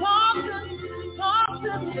 talk to me, talk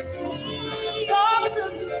to me, talk to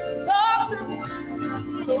me, talk to me,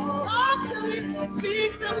 talk to me,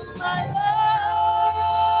 peace of my heart,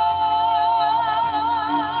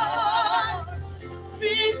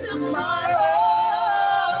 peace of my heart,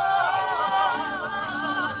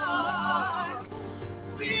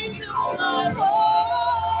 peace of my heart,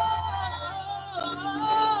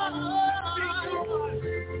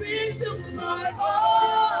 peace of my heart,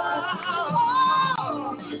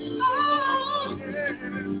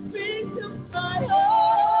 peace of my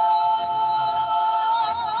heart,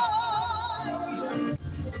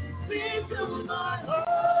 peace of my heart.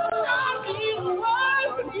 I need a word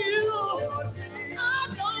from you. I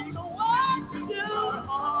don't know what to do.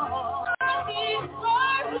 I need a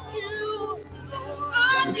word from you. I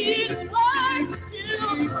need a word from you.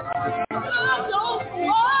 I don't know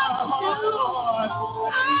what to do.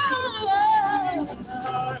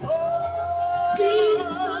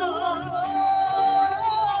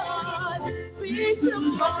 Peace of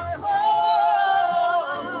my heart.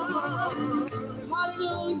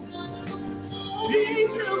 Hallelujah.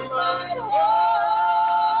 Peace of my heart.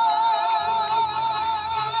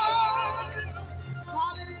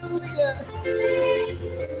 Hallelujah.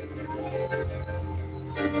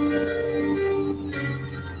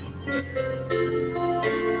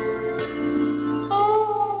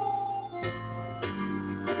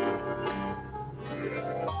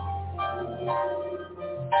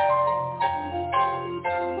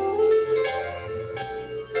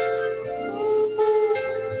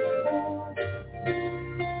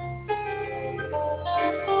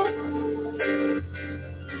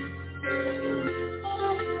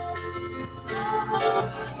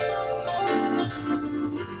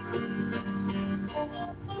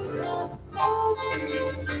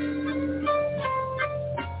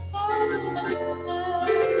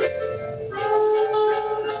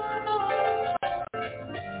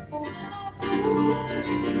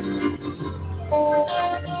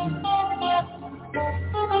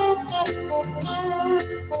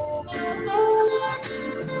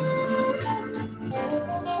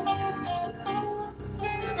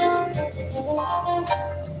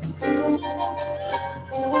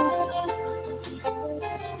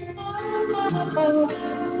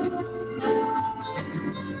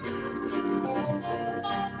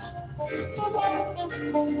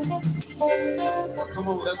 Come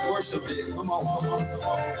on, let's worship it. Come on, come on, come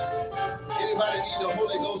on. Anybody need the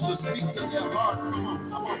Holy Ghost to speak to their heart? Come on,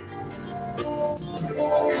 come on.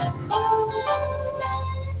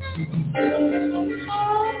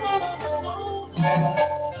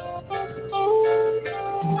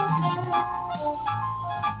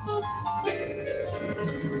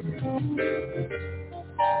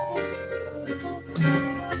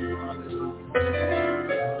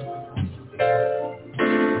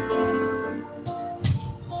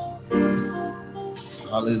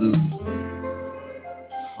 Hallelujah.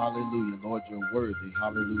 Hallelujah. Lord, you're worthy.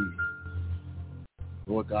 Hallelujah.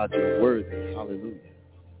 Lord God, you're worthy. Hallelujah.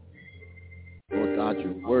 Lord God,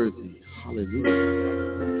 you're worthy. Hallelujah.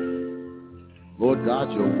 Lord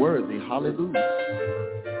God, you're worthy. Hallelujah.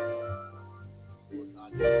 Lord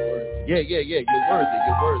God, you're worthy. Yeah. You're worthy.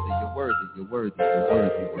 You're worthy. You're worthy. You're worthy. You're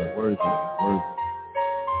worthy. You're worthy.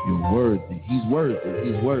 You're worthy. He's worthy.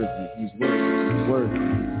 He's worthy. He's worthy. He's worthy.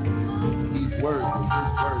 He's worthy. He's worthy.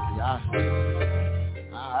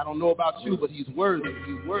 I don't know about you, but he's worthy.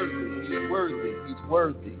 He's worthy. He's worthy. He's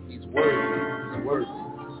worthy. He's worthy. He's worthy.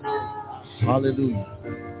 Hallelujah.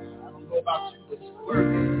 I don't know about you, but he's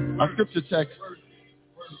worthy. Our scripture text.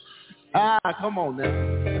 Come on now.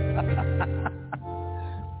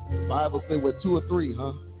 The Bible says where two or three,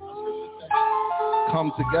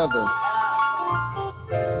 come together.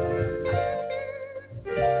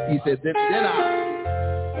 He said, then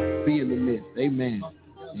I'll be in the midst. Amen.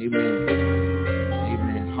 Amen.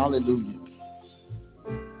 Amen. Hallelujah.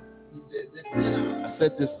 I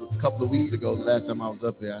said this a couple of weeks ago, the last time I was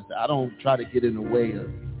up there. I said, I don't try to get in the way of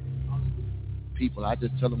people. I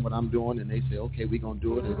just tell them what I'm doing, and they say, okay, we're going to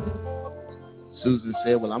do it. And Susan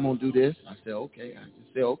said, well, I'm going to do this. I said, okay. I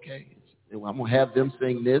just said, okay. Well, I'm going to have them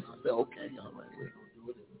sing this. I said, okay. All right,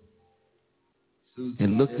 we're going to do it.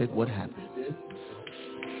 And look at what happened.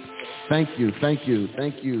 Thank you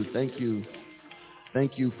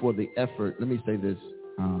for the effort. Let me say this.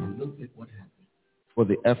 Look at what happened. For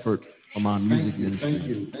the effort from our music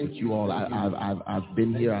ministry. Thank you all. I've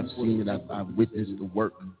been here. I've seen it. I've witnessed the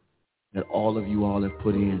work that all of you all have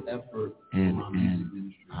put in, and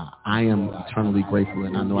I am eternally grateful.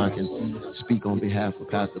 And I know I can speak on behalf of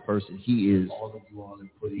Pastor Person. He is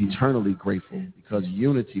eternally grateful because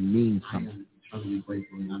unity means something.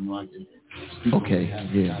 Okay,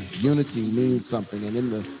 yeah, unity means something, and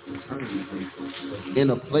in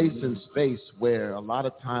a place and space where a lot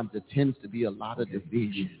of times there tends to be a lot of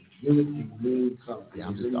division. Unity means something. Yeah,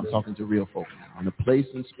 I'm talking to real folk now. In a place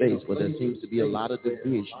and space where there seems to be a lot of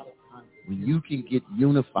division, when you can get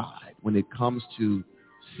unified when it comes to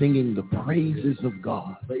singing the praises of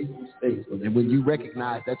God, and when you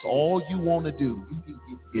recognize that's all you want to do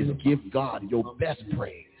is give God your best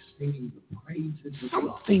praise,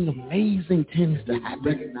 something amazing tends to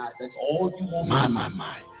happen. That's all you want.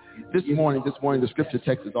 My. This morning, the scripture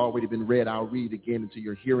text has already been read. I'll read it again into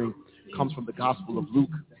your hearing. It comes from the Gospel of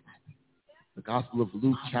Luke. The Gospel of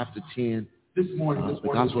Luke, chapter 10. The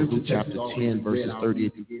Gospel of Luke, chapter 10, verses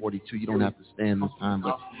 38 through 42. You don't have to stand this time,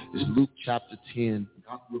 but it's Luke, chapter 10,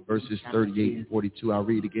 verses 38 and 42. I'll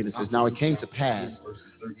read it again. It says, now it came to pass,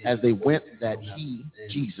 as they went, that he,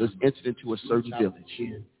 Jesus, entered into a certain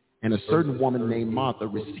village, and a certain woman named Martha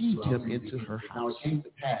received him into her house.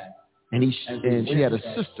 And she had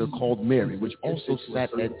a sister called Mary, which also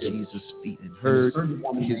sat at Jesus' feet and heard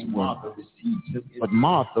his word. But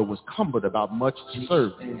Martha was cumbered about much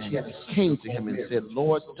serving, and came to him and said,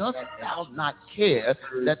 Lord, dost thou not care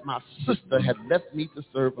that my sister had left me to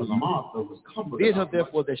serve alone? Bid her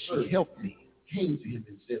therefore that she help me.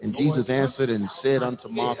 And Jesus answered and said unto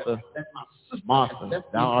Martha, Martha,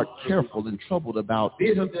 thou art careful and troubled about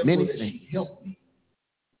many things.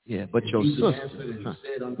 Yeah, but your sister,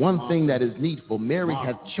 one thing that is needful, Mary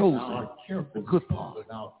hath chosen the good part,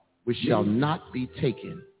 which shall not be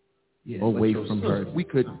taken away from her. If we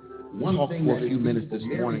could talk for a few minutes this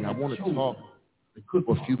morning, I want to talk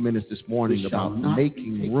for a few minutes this morning about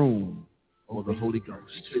making room for the Holy Ghost.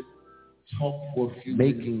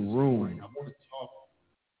 Making room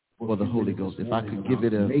for the Holy Ghost. If I could give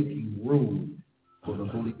it a making room for the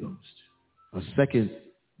Holy Ghost. A second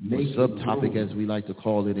subtopic, as we like to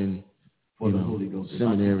call it in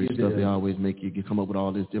seminary stuff, they always make you come up with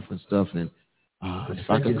all this different stuff. And if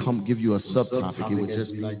I could give you a subtopic, it would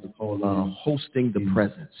just be hosting the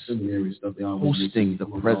presence. Hosting the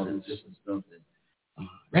presence.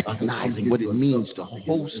 Recognizing what it means to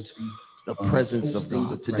host the presence of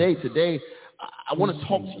God. Today, I want to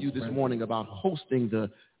talk to you this morning about hosting the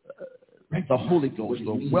Holy Ghost,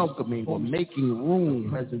 or welcoming or making room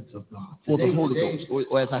for the Holy Ghost,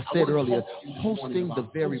 or as I said earlier, hosting the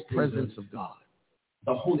very presence of God.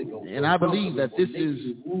 The Holy Ghost. And I believe that this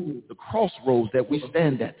is the crossroads that we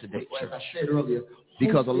stand at today, church,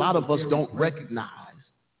 because a lot of us don't recognize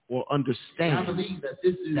or understand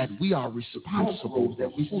that we are responsible for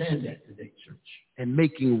hosting today, church, and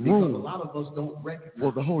making room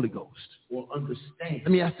for the Holy Ghost. Or understand.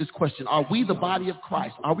 Let me ask this question: are we the body of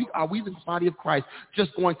Christ? Are we the body of Christ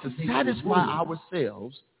just going to satisfy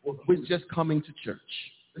ourselves with just coming to church?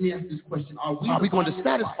 Let me ask this question: are we going to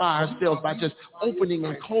satisfy ourselves by just opening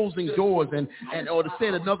and closing doors, and or to say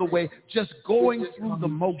it another way, just going through the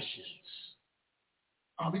motions?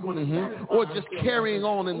 Are we going to, or just carrying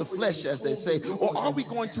on in the flesh, as they say? Or are we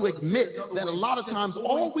going to admit that a lot of times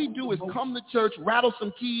all we do is come to church, rattle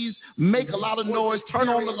some keys, make a lot of noise, turn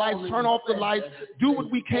on the lights, turn off the lights, do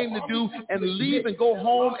what we came to do, and leave and go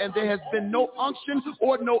home, and there has been no unction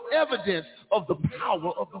or no evidence of the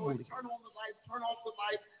power of the Holy Ghost? Turn on the lights, turn off the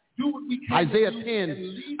lights.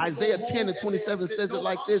 Isaiah 10 and 27 says it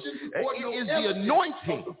like this: it is the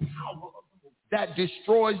anointing that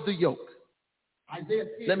destroys the yoke.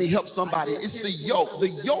 Let me help somebody. It's the yoke. The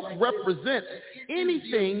yoke represents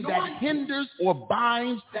anything that hinders or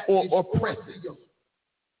binds or oppresses.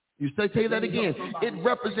 You say that again. It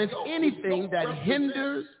represents anything that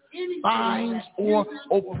hinders, binds, or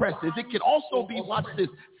oppresses. It can also be, watch this,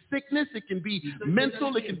 sickness. It can be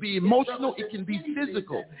mental. It can be emotional. It can be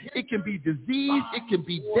physical. It can be disease. It can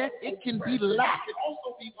be death. It can be lack. It can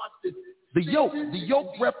also be, watch this, The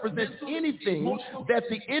yoke represents anything that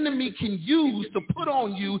the enemy can use to put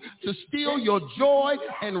on you to steal your joy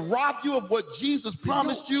and rob you of what Jesus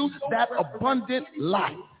promised you, that abundant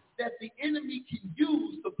life. That the enemy can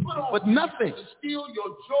use to put on but nothing to steal your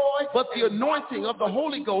joy, but the anointing of the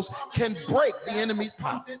Holy Ghost can break the enemy's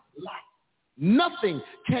power. Nothing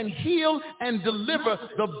can heal and deliver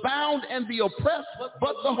the bound and the oppressed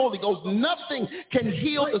but the Holy Ghost. Nothing can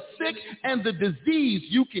heal the sick and the disease.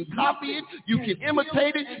 You can copy it, you can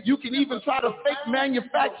imitate it, you can even try to fake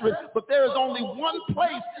manufacture it, but there is only one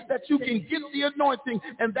place that you can get the anointing,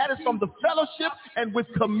 and that is from the fellowship and with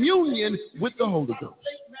communion with the Holy Ghost.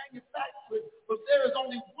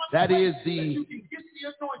 That is the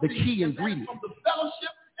key ingredient.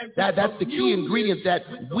 That's the key ingredient that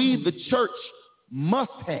we, the church,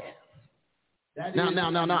 must have.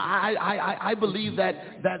 I believe that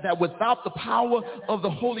without the power of the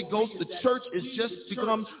Holy Ghost, the church is just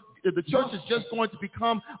going to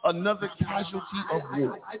become another casualty of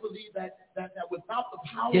war. I believe that without the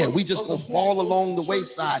power, we just going to fall along the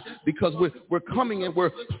wayside because we're coming and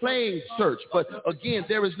we're playing church. But again,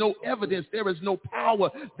 there is no evidence, there is no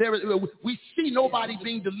power. We see nobody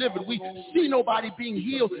being delivered, we see nobody being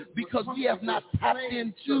healed because we have not tapped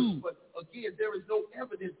into. Again, there is no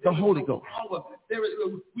evidence. The Holy Ghost.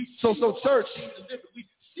 So church,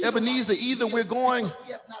 Ebenezer, either we're going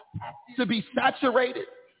to be saturated,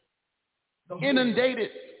 inundated,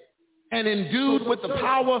 and endued with the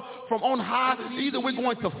power from on high. Either we're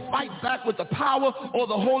going to fight back with the power or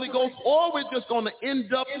the Holy Ghost, or we're just going to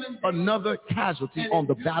end up another casualty on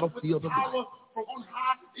the battlefield of life.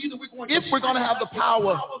 If we're going to have the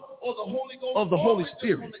power of the Holy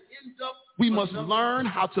Spirit, we must learn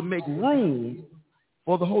how to make room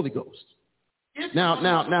for the Holy Ghost.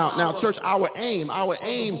 Now, church, our aim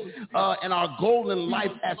and our goal in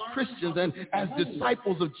life as Christians and as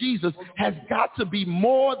disciples of Jesus has got to be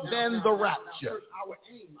more than the rapture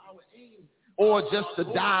or just to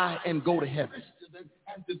die and go to heaven.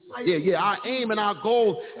 Our aim and our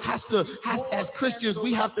goal has as Christians,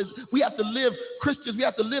 we have to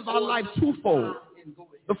live our life twofold.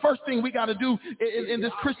 The first thing we got to do in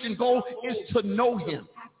this Christian goal is to know him.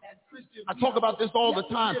 I talk about this all the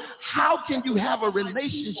time. How can you have a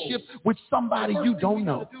relationship with somebody you don't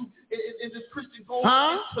know?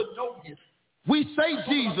 We say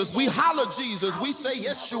Jesus, we holler Jesus, we say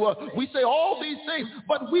Yeshua, we say all these things,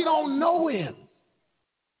 but we don't know him.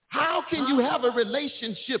 How can you have a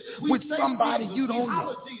relationship with somebody you don't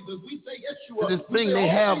know? This thing they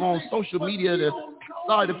have on social media that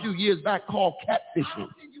started a few years back called catfishing.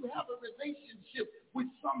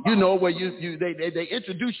 You know, where they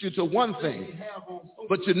introduce you to one thing,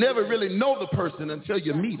 but you never really know the person until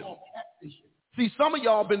you meet them. See, some of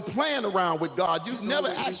y'all been playing around with God. You've never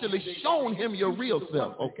actually shown him your real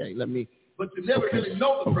self. But you never really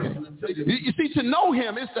know the person until you see, to know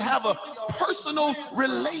him is to have a personal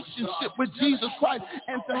relationship with Jesus Christ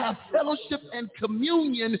and to have fellowship and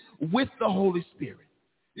communion with the Holy Spirit.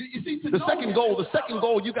 You see, the second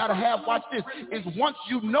goal you got to have, watch this, is once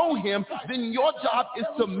you know him, then your job is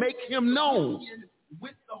to make him known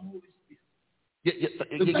with the Holy Spirit.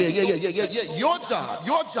 Your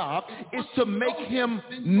job is to make him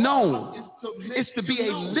known. It's to be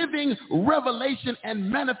a living revelation and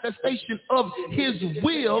manifestation of his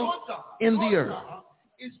will in the earth.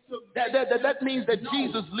 That means that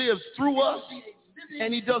Jesus lives through us,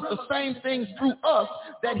 and he does the same things through us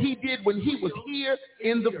that he did when he was here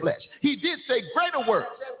in the flesh. He did say greater works.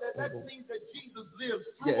 That means that Jesus lives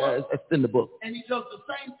through us. It's in the book. And he does the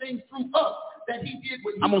same things through us that he did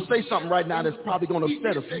when I'm going to say something right now that's probably going to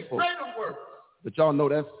upset a few folks. But y'all know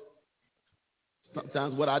that's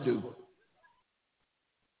sometimes what I do.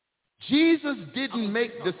 Jesus didn't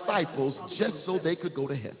make disciples just so they could go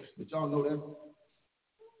to heaven. But y'all know that's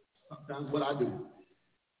sometimes what I do.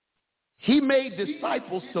 He made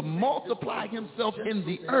disciples to multiply himself in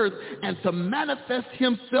the earth and to manifest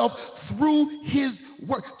himself through his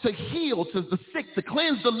work, to heal to the sick, to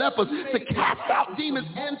cleanse the lepers, to cast out demons,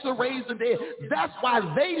 and to raise the dead. That's why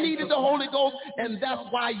they needed the Holy Ghost, and that's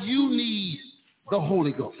why you need the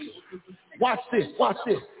Holy Ghost. Watch this.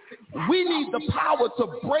 We need the power to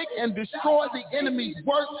break and destroy the enemy's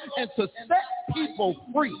work and to set people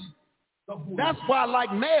free. That's why,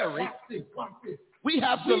 like Mary, we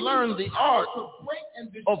have to learn the art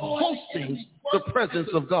of hosting the presence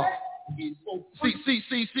of God. See,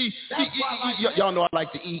 y'all know I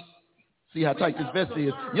like to eat. See how tight this vest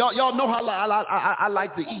is. Y'all know how I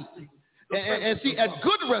like to eat. And see, at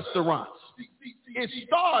good restaurants, it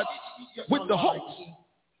starts with the host.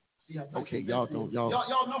 Okay, y'all don't, y'all know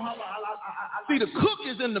how I see, the cook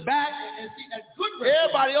is in the back. and see that good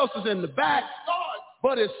Everybody else is in the back,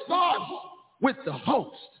 but it starts with the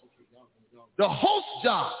host. The host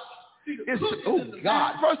job is to, oh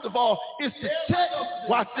God, first of all, is to check,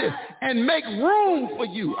 watch this, and make room for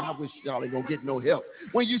you. I wish y'all ain't gonna get no help.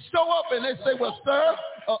 When you show up and they say, well, sir,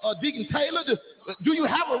 Deacon Taylor, do you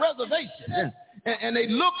have a reservation? And they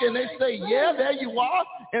look and they say, yeah, there you are.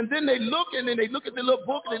 And then they look and then they look at the little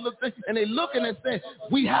book and they look and they say,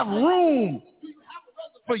 we have room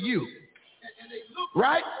for you.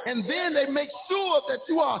 Right? And then they make sure that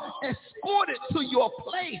you are escorted to your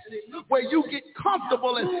place where you get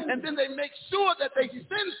comfortable. And then they make sure that they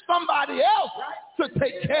send somebody else to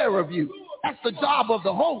take care of you. That's the job of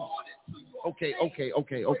the host. Okay.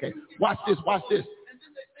 Watch this.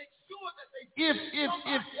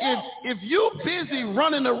 If you're busy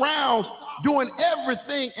running around doing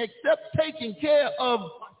everything except taking care of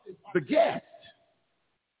the guests,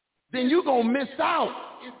 then you're going to miss out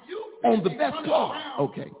on the best part.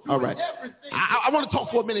 Okay, all right. I want to talk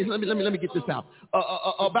for a minute. Let me get this out.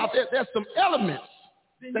 About that, there's some elements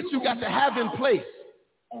that you got to have in place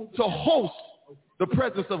to host the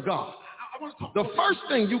presence of God. The first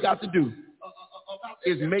thing you got to do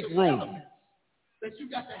is make room.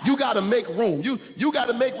 You got to make room. You got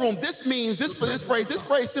to make room. This phrase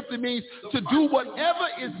simply means to do whatever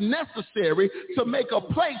is necessary to make a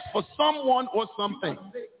place for someone or something.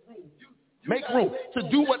 Make room. To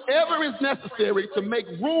do whatever is necessary to make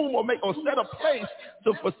room or set a place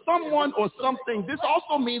for someone or something. This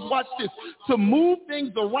also means, watch this, to move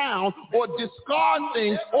things around or discard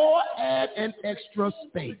things or add an extra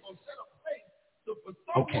space.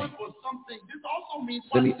 Okay.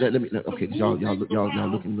 Let me. Okay, y'all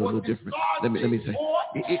looking a little different. Let me say,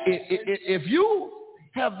 if you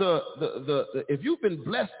have if you've been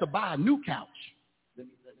blessed to buy a new couch,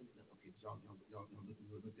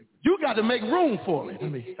 you got to make room for it.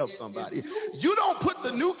 Let me help somebody. You don't put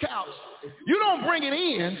the new couch. You don't bring it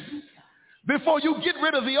in before you get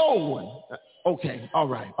rid of the old one. Okay, all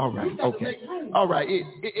right, okay, all right.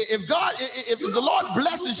 If the Lord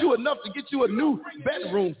blesses you enough to get you a new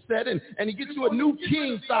bedroom set and He gets you a new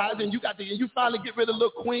king size, and you finally get rid of a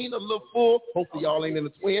little queen, a little full. Hopefully y'all ain't in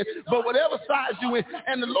the twin, but whatever size you in,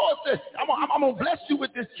 and the Lord says, I'm gonna bless you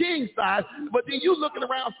with this king size. But then you looking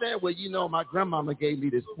around saying, well, you know, my grandmama gave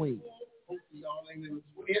me this queen. Hopefully y'all ain't in the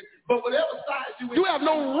twin, but whatever size you have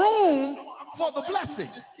no room for the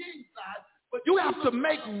blessing. But you have to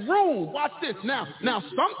make room. Watch this. Now,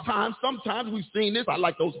 sometimes we've seen this. I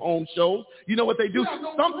like those home shows. You know what they do?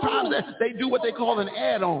 Sometimes they do what they call an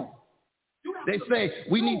add-on. They say,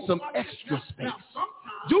 we need some extra space.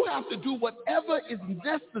 You have to do whatever is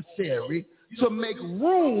necessary to make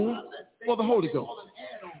room for the Holy Ghost.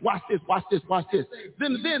 Watch this.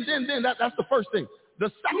 Then that's the first thing.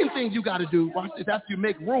 The second thing you got to do, watch this, after you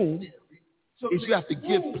make room, is you have to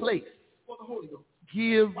give place for the Holy Ghost.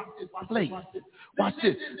 Give place. Watch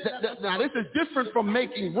this. Now, this is different from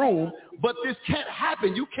making room, but this can't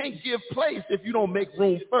happen. You can't give place if you don't make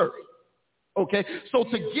room first. Okay? So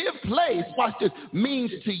to give place, watch this,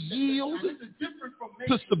 means to yield,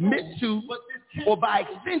 to submit to, or by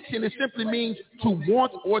extension, it simply means to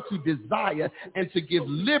want or to desire, and to give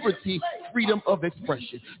liberty, freedom of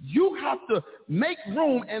expression. You have to make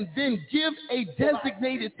room and then give a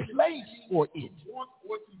designated place for it.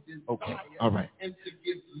 Okay, all right.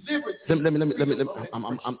 Let me.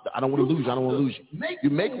 I don't want to lose you. You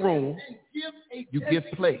make room. You give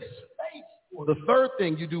place. The third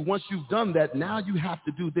thing you do once you've done that, now you have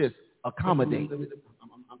to do this: accommodate.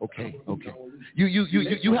 Okay.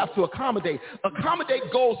 You have to accommodate.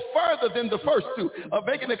 Accommodate goes further than the first two.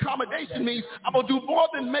 Making accommodation means I'm going to do more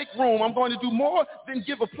than make room. I'm going to do more than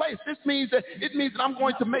give a place. This means that I'm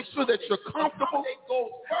going to make sure that you're comfortable.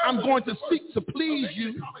 I'm going to seek to please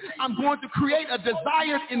you. I'm going to create a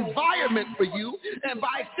desired environment for you. And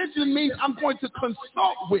by extension means I'm going to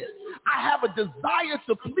consult with. I have a desire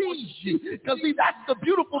to please you. Because see, that's the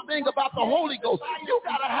beautiful thing about the Holy Ghost. You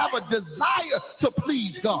got to have a desire to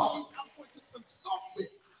please God. I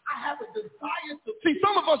have a desire to see,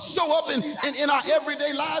 some of us show up in our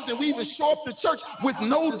everyday lives, and we even show up to church with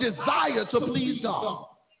no desire to please God.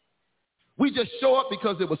 We just show up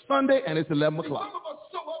because it was Sunday and it's 11 o'clock.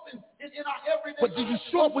 But did you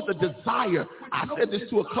show up with a desire? I said this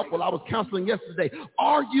to a couple I was counseling yesterday.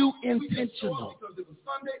 Are you intentional?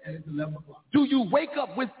 Do you wake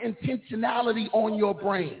up with intentionality on your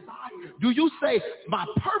brain? Do you say, my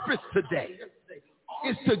purpose today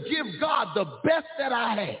is to give God the best that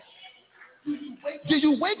I have? Do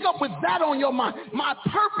you wake up with that on your mind? My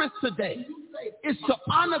purpose today is to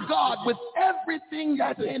honor God with everything everything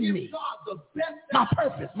that's in me. My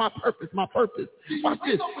purpose. Watch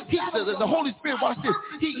this. The Holy Spirit, watch this.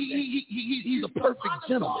 He's a perfect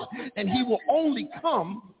gentleman, and he will only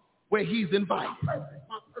come where he's invited.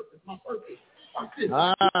 My purpose.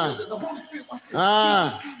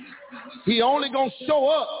 He only gonna show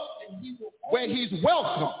up where he's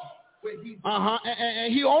welcome.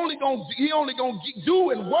 And he only gonna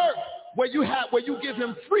do and work where you give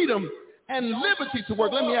him freedom and liberty to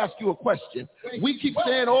work. Let me ask you a question. We keep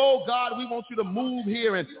saying, oh God, we want you to move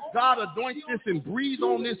here, and God anoint this and breathe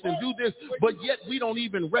on this and do this, but yet we don't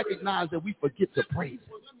even recognize that we forget to praise him.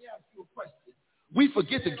 Let me ask you a question. We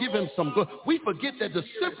forget to give him some good. We forget that the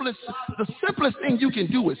simplest thing you can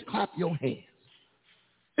do is clap your hands.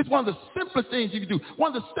 It's one of the simplest things you can do.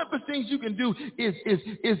 One of the simplest things you can do is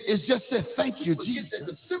just say, thank you,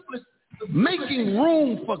 Jesus. Making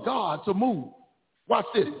room for God to move. Watch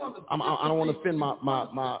this. I don't want to offend my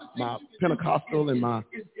Pentecostal and my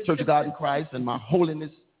Church of God in Christ and my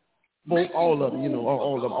holiness folk, all of them,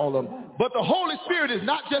 all of them. But the Holy Spirit is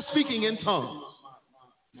not just speaking in tongues.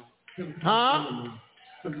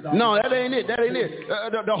 No, that ain't it.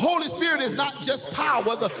 The Holy Spirit is not just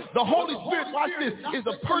power. The Holy Spirit, watch this, is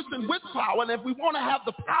a person with power. And if we want to have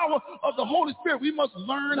the power of the Holy Spirit, we must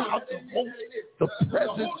learn how to host the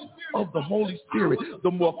presence of the Holy Spirit.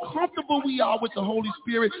 The more comfortable we are with the Holy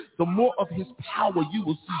Spirit, the more of his power you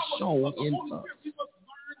will see shown in us.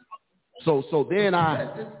 So then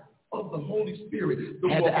of the Holy Spirit,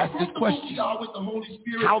 had to ask this question: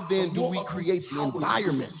 how then do we create the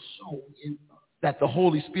environment that the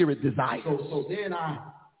Holy Spirit desires?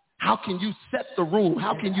 How can you set the room?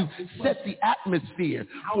 How can you set the atmosphere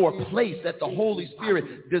for a place that the Holy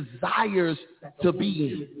Spirit desires to be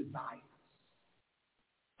in?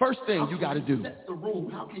 First thing you got to do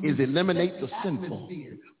is eliminate the sinful.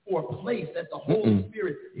 For a place that the Holy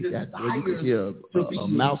Spirit desires to be in. A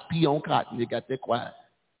mouse pee on cotton. You got that quiet.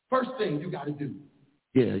 First thing you got to do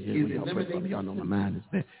is eliminate. Y'all know my mind is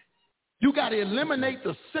there. You got to eliminate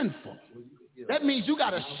the sinful. That means you got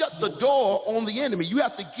to shut the door on the enemy. You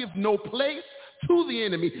have to give no place to the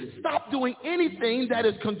enemy. Stop doing anything that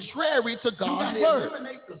is contrary to God's word.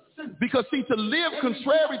 Because, see, to live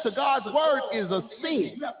contrary to God's word is a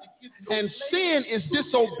sin. And sin is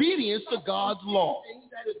disobedience to God's law.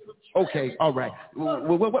 Okay, all right.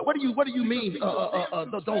 What do you mean?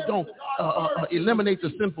 Don't eliminate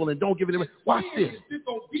the sinful and don't give it. Watch this.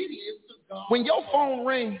 When your phone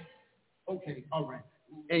rings, okay, all right,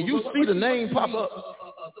 and you see the name pop up,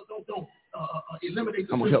 I'm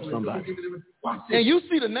gonna help somebody. And you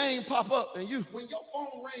see the name pop up, and when your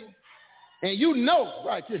phone rings, and you know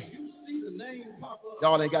right there, you see the name pop up.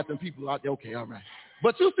 Y'all ain't got them people out there. Okay, all right.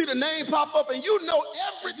 But you see the name pop up, and you know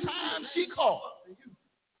every time she calls.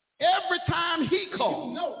 Every time he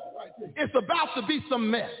calls, it's about to be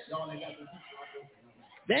some mess.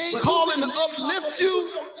 They ain't calling to uplift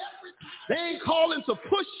you. They ain't calling to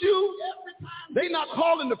push you. They not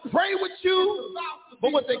calling to pray with you.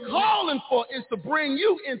 But what they calling for is to bring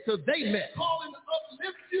you into their mess.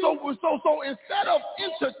 So instead of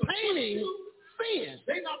entertaining sin,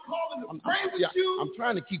 they not calling to pray with you. I'm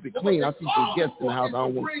trying to keep it clean. I see some guests in the house. I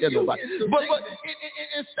don't want to scare nobody. But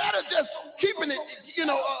instead of just keeping it,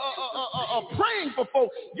 praying for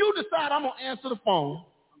folks, you decide I'm gonna answer the phone.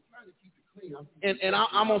 And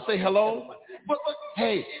I'm going to say hello. But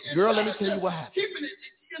hey, girl, let me tell you what happened.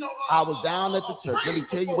 I was down at the church. Let me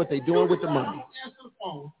tell you what they're doing with the money.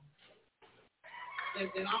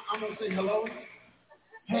 And I'm going to say hello.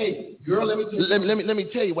 Hey, girl, let me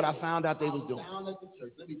tell you what I found out they was doing.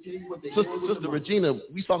 Sister Regina,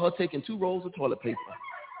 we saw her taking 2 rolls of toilet paper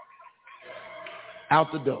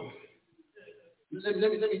out the door. Let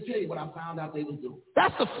me tell you what I found out they was doing.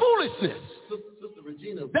 That's the foolishness Sister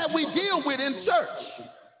Regina, that we deal with in church.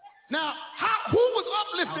 Now, who was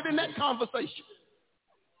uplifted in that conversation?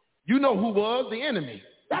 You know who was? The enemy.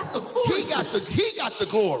 That's the foolishness. He got the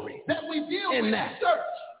glory that we deal in with that. In church.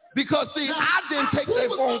 Because, see, now, I didn't take that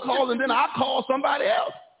phone call and then I called somebody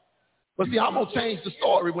else. But, see, I'm going to change the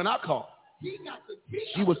story when I call.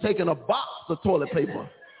 She was taking a box of toilet paper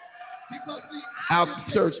out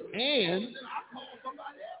the church and...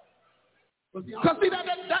 Because see,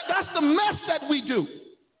 that's the mess that we do.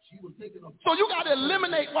 So you got to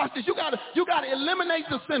eliminate. Watch this. You got to eliminate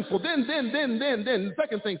the sinful. Then.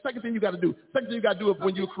 Second thing you got to do. Second thing you got to do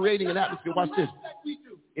when you're creating an atmosphere. Watch this.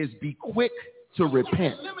 Is be quick to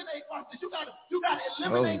repent. You got to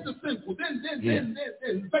eliminate the sinful. Then.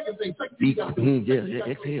 Second thing.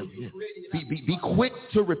 Exhale. Yeah. Be quick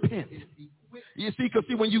to repent. You see, because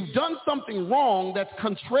when you've done something wrong that's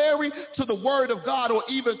contrary to the word of God or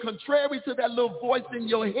even contrary to that little voice in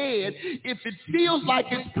your head, if it feels like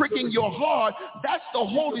it's pricking your heart, that's the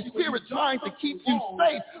Holy Spirit trying to keep you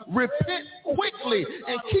safe. Repent quickly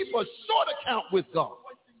and keep a short account with God.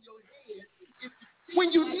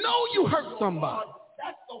 When you know you hurt somebody,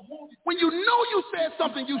 when you know you said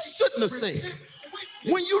something you shouldn't have said,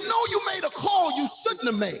 when you know you made a call you shouldn't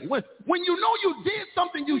have made, when you know you did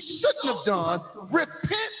something you shouldn't have done,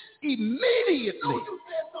 repent immediately.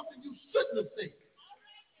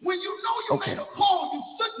 When you know you made a call you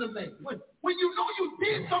shouldn't have made, when you know you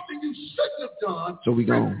did something you shouldn't have done, so we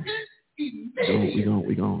going to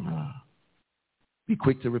be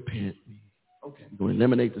quick to repent. Okay. We're going to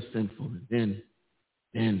eliminate the sinful, and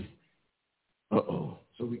then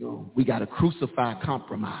so we got to crucify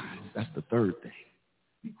compromise. That's the third thing.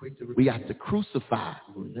 We got to crucify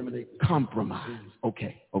compromise.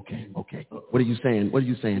 Okay. What are you saying? What are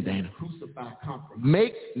you saying, Dana? Crucify compromise.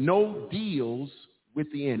 Make no deals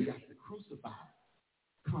with the enemy.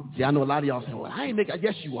 See, I know a lot of y'all saying, well, I ain't making.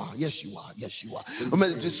 Yes, you are. I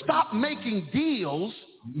mean, just stop making deals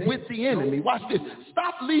with the enemy. Watch this.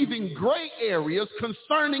 Stop leaving gray areas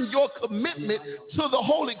concerning your commitment to the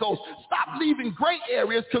Holy Ghost. Stop leaving gray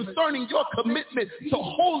areas concerning your commitment to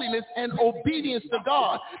holiness and obedience to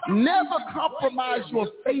God. Never compromise your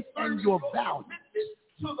faith and your values.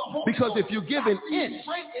 Because if you give an inch,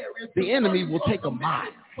 the enemy will take a mile.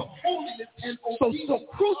 So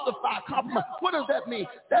crucify compromise. What does that mean?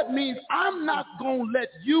 That means I'm not going to let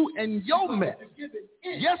you and your mess.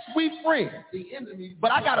 Yes, we friends,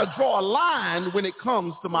 but I got to draw a line when it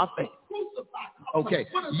comes to my faith. Okay.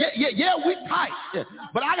 Yeah, we tight. Yeah.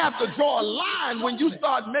 But I have to draw a line when you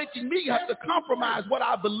start making me have to compromise what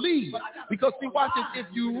I believe. Because see, watch this.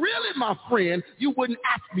 If you really my friend, you wouldn't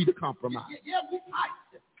ask me to compromise.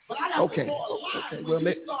 Okay. Well,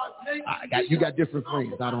 you got different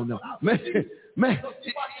friends. I don't know. Man,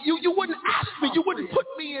 you wouldn't ask me. You wouldn't put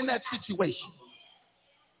me in that situation.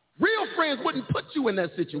 Real friends wouldn't put you in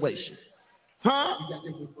that situation. Huh? You got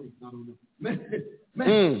different friends. I don't know.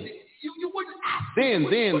 You wouldn't ask. Then.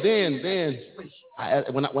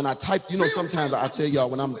 When I type, you know, sometimes I tell y'all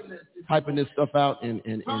when I'm typing this stuff out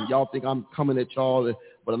and y'all think I'm coming at y'all,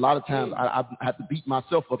 but a lot of times I have to beat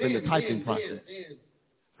myself up in the typing process.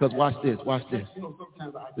 Because watch this.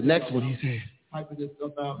 The next one, he said,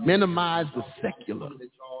 minimize the secular.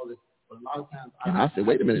 And I said,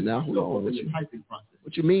 wait a minute now. Hold on.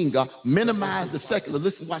 What you mean, God? Minimize the secular.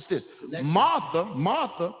 Listen, watch this.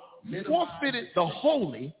 Martha forfeited the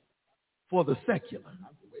holy for the secular.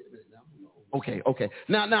 Okay.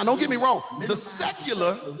 Now, don't get me wrong. The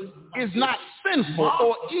secular is not sinful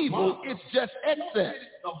or evil. It's just excess.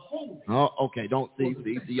 Oh, okay. Don't see.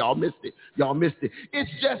 Y'all missed it.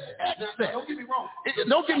 It's just excess. Don't get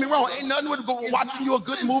me wrong. Ain't nothing with watching you a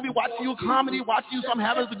good movie, watching you a comedy, watching you some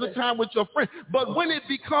having a good time with your friend. But when it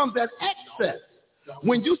becomes an excess,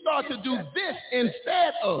 when you start to do this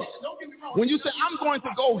instead of, when you say, I'm going to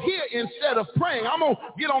go here instead of praying, I'm going to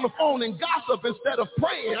get on the phone and gossip instead of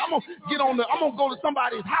praying, I'm going to go to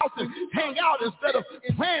somebody's house and hang out instead of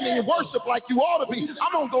planning and worship like you ought to be,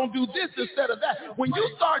 I'm going to do this instead of that. When you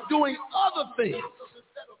start doing other things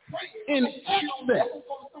in excess,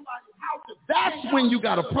 that's when you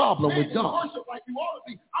got a problem with God.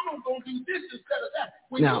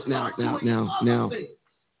 Now.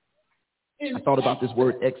 I thought about this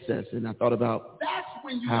word excess, and I thought about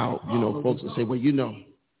how, folks will say, well,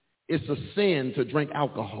 it's a sin to drink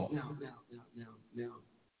alcohol.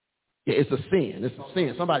 Yeah, it's a sin. It's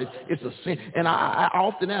a sin. And I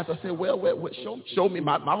often ask, I say, well, show me.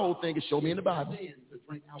 My whole thing is show me in the Bible.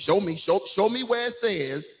 Show me where it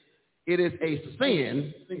says it is a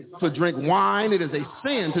sin to drink wine. It is a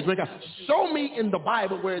sin to drink alcohol. Show me in the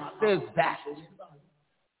Bible where it says that.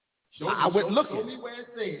 I went looking,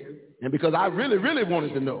 and because I really, really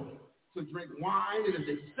wanted to know, to drink wine, it is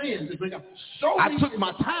a sin to drink. I took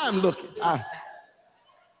my time looking. I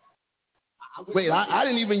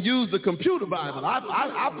didn't even use the computer Bible.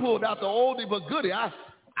 I pulled out the oldie but goodie. I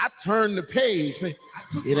turned the page.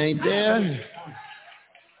 It ain't there.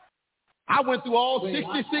 I went through all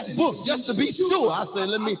 66 books just to be sure. I said,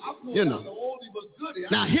 let me,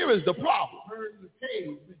 Now here is the problem.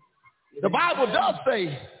 The Bible does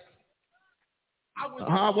say. I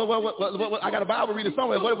got a Bible reader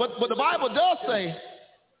somewhere. What the Bible does say,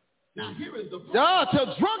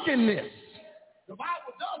 to drunkenness. The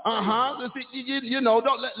Bible does say,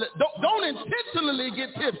 don't intentionally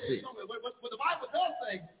get tipsy. What the Bible does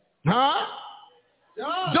say,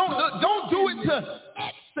 don't do it to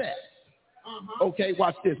excess. Okay,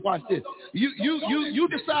 watch this. You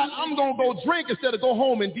decide I'm going to go drink instead of go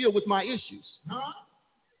home and deal with my issues.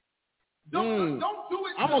 Don't do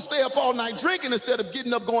it. I'm going to stay up all night drinking instead of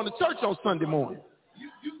getting up going to church on Sunday morning.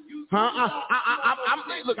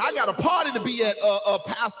 Look, I got a party to be at,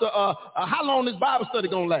 Pastor. How long this Bible study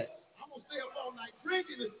going to last? I'm going to stay up all night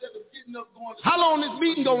drinking instead of getting up going to church. How long this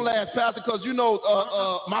meeting going to last, Pastor? Because, you know,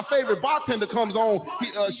 my favorite bartender comes on.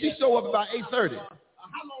 She show up about 8:30.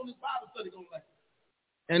 How long this Bible study going to last?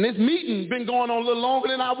 And this meeting been going on a little longer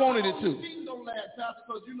than I wanted it to.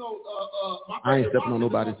 I ain't stepping on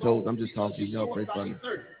nobody's toes. I'm just talking to y'all. Pray for me.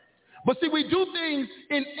 But see, we do things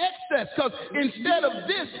in excess because instead of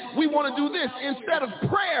this, we want to do this. Instead of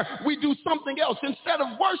prayer, we do something else. Instead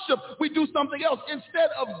of worship, we do something else. Instead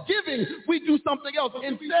of giving, we do something else.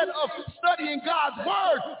 Instead of studying God's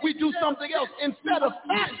word, we do something else. Instead of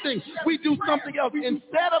fasting, we do something else.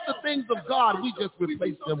 Instead of the things of God, we just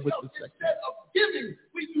replace them with the secular. Instead of giving,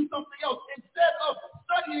 we do something else. Instead of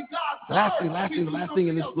studying God's word, the last thing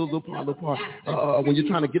in this little part, when you're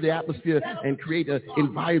trying to get the atmosphere and create an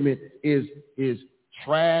environment, is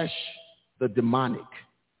trash the demonic.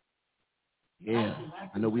 Yeah,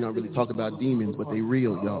 I know we don't really talk about demons, but they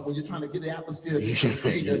real, y'all. When you're trying to get the atmosphere,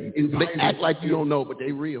 they act like you don't know, but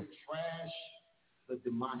they real. Trash the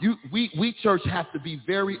demonic. We church have to be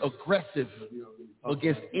very aggressive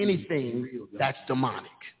against anything that's demonic,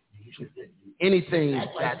 anything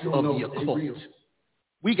that's of the occult.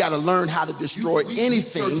 We got to learn how to destroy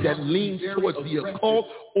anything that leans towards the occult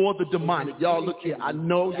or the demonic. Y'all look here. I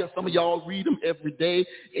know some of y'all read them every day,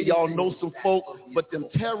 and y'all know some folk, but them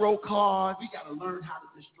tarot cards, we got to learn how to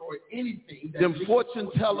destroy anything. Them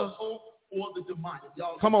fortune tellers or the demonic.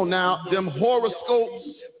 Come on now. Them horoscopes.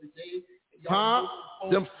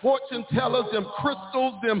 Them fortune tellers, them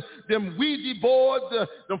crystals, them Ouija boards,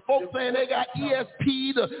 them folks saying they got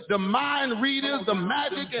ESP, the mind readers, the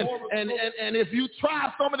magic, and if you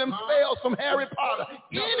try some of them spells from Harry Potter,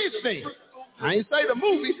 anything. I ain't say the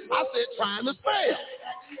movie, I said trying to spell.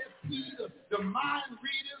 The mind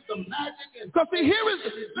readers, the magic, because see, here is,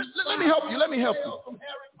 let me help you.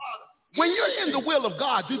 When you're in the will of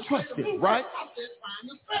God, you trust Him, right?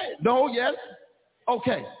 No, yes,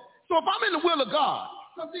 okay. So if I'm in the will of God,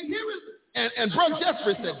 and Brother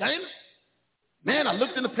Jeffrey said, Dana, man, I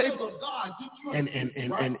looked in the paper and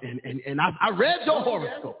I read your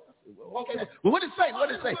horoscope. Okay. Well, what did it say?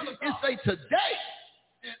 It say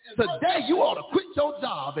today you ought to quit your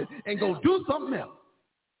job and go do something else.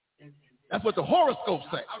 That's what the horoscope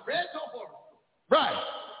say. I read your horoscope. Right.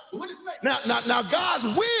 What did it say? Now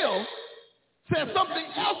God's will says something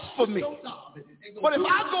else for me. But if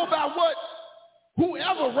I go by what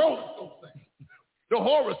whoever wrote the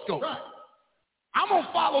horoscope, I'm going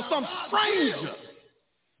to follow some stranger.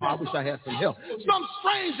 I wish I had some help. Some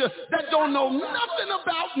stranger that don't know nothing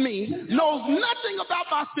about me, knows nothing about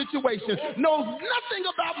my situation, knows nothing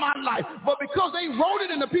about my life. But because they wrote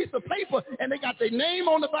it in a piece of paper and they got their name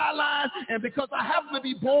on the byline, and because I happen to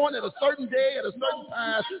be born at a certain day at a certain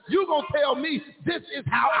time, you're going to tell me this is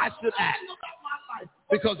how I should act.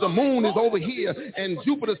 Because the moon is over here, and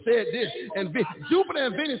Jupiter said this, and Jupiter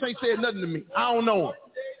and Venus ain't said nothing to me. I don't know them.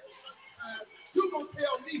 You gonna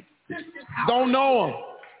tell me this is how? Don't know them.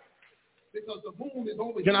 Because the moon is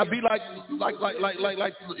over here. Can I be like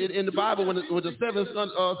in the Bible when the seven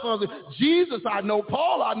sons? Jesus I know,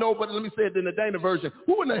 Paul I know, but let me say it in the Dana version.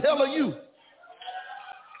 Who in the hell are you?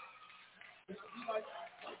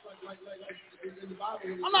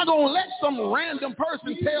 I'm not going to let some random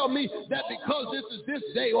person tell me that because this is this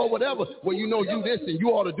day or whatever, well, you know, you this and you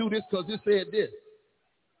ought to do this because it said this.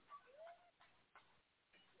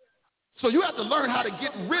 So you have to learn how to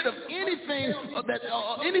get rid of anything of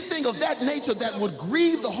that nature that would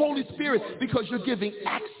grieve the Holy Spirit, because you're giving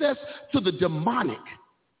access to the demonic.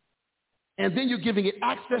 And then you're giving it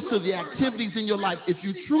access to the activities in your life. If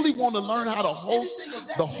you truly want to learn how to host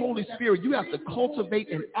the Holy Spirit, you have to cultivate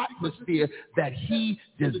an atmosphere that He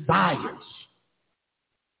desires.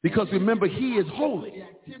 Because remember, He is holy.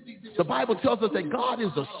 The Bible tells us that God is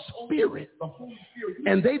a spirit.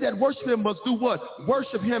 And they that worship Him must do what?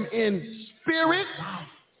 Worship Him in spirit.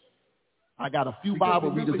 I got a few Bible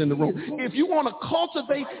readers in the room. If you want to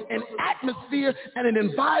cultivate an atmosphere and an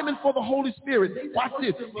environment for the Holy Spirit, watch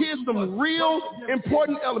this. Here's some real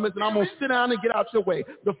important elements, and I'm going to sit down and get out your way.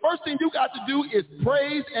 The first thing you got to do is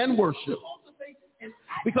praise and worship.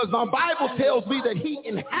 Because my Bible tells me that He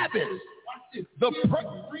inhabits the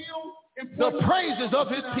praises of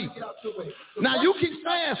His people. Now you keep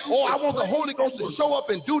saying, oh, I want the Holy Ghost to show up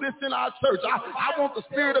and do this in our church. I want the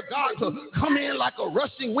Spirit of God to come in like a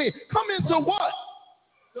rushing wind. Come into what?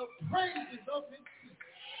 The praises of His people.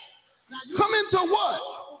 Come into what?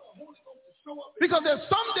 Because there's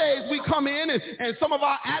some days we come in and some of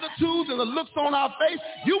our attitudes and the looks on our face,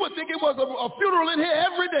 you would think it was a funeral in here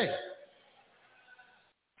every day.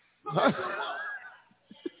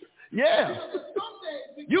 Yeah.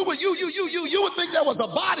 You would think there was a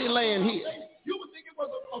body laying here. You would think it was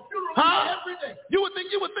a funeral every day. You would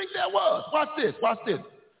think there was. Watch this.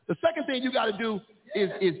 The second thing you got to do is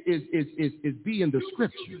be in the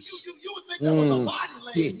scriptures. You would think there was a body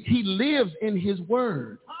laying. He lives in his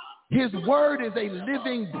word. His word is a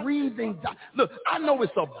living, breathing. Look, I know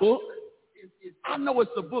it's a book.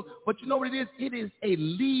 But you know what it is? It is a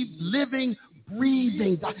living,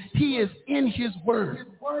 breathing. He is in his word. His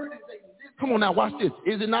word is a living. Come on now, watch this.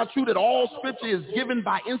 Is it not true that all scripture is given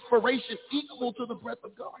by inspiration equal to the breath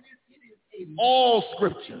of God? All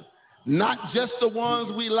scripture, not just the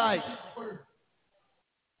ones we like.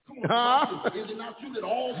 Huh?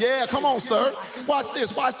 Yeah, come on, sir. Watch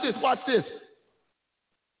this.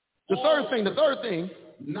 The third thing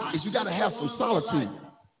is you got to have some solitude.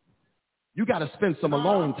 You got to spend some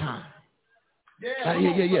alone time.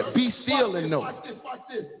 Yeah. Be still and know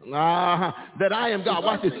that I am God.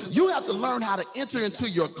 Watch this. You have to learn how to enter into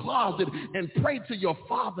your closet and pray to your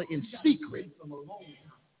Father in secret.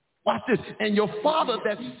 Watch this. And your Father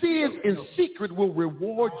that sees in secret will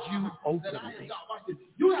reward you openly.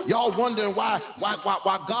 Y'all wondering why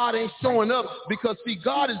God ain't showing up? Because, see,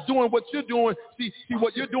 God is doing what you're doing. See,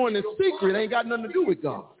 what you're doing in secret ain't got nothing to do with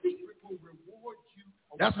God.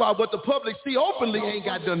 That's why what the public see openly ain't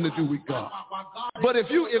got nothing to do with God. But if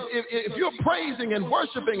you're praising and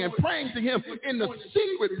worshiping and praying to him in the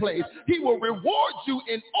secret place, he will reward you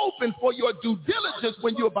in open for your due diligence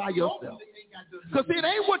when you're by yourself. Because it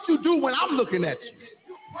ain't what you do when I'm looking at you.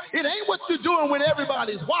 It ain't what you're doing when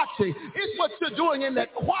everybody's watching. It's what you're doing in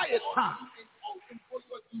that quiet time.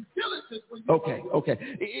 Okay.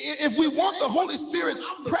 If we want the Holy Spirit's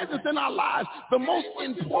presence in our lives, the most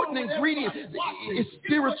important ingredient is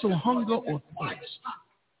spiritual hunger or thirst.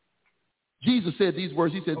 Jesus said these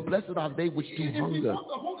words. He said, blessed are they which do hunger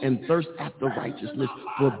and thirst after righteousness,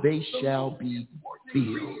 for they shall be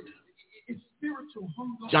filled.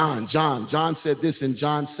 John said this in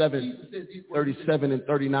John 7:37 and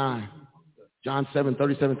 39. John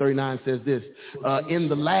 7:37, 39 says this, in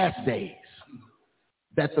the last days,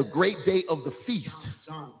 that the great day of the feast,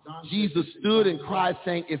 Jesus stood and cried,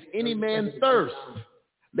 saying, if any man thirst,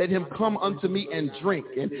 let him come unto me and drink.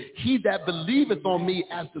 And he that believeth on me,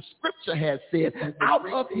 as the scripture has said, out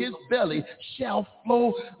of his belly shall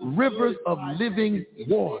flow rivers of living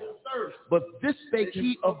water. But this spake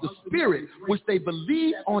he of the Spirit, which they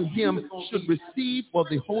believe on him should receive, for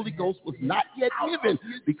the Holy Ghost was not yet given,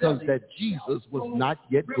 because that Jesus was not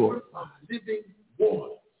yet glorified.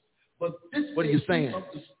 What are you saying?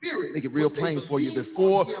 Make it real plain for you.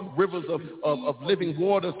 Before rivers of living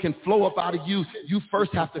waters can flow up out of you, you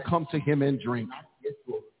first have to come to him and drink.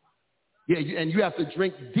 Yeah, and you have to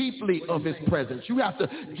drink deeply of his presence. You have to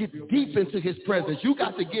get deep into his presence. You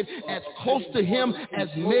got to get as close to him as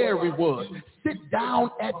Mary was. Sit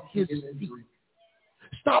down at his feet.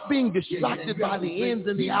 Stop being distracted by the ins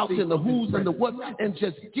and the outs and the who's and the what's, and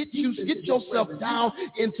just get yourself down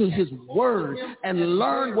into his word and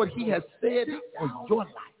learn what he has said for your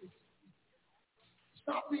life.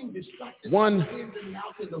 Stop being distracted. One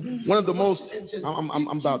of the most, I'm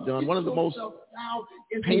about done. One of the most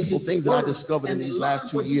painful things that I discovered in these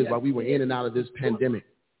last 2 years while we were in and out of this pandemic,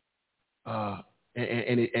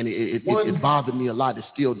 it bothered me a lot. It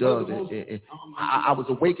still does. I was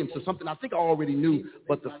awakened to something I think I already knew,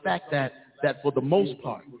 but the fact that for the most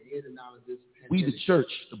part, we the church,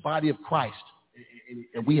 the body of Christ,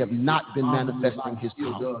 and we have not been manifesting his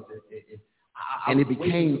power. And it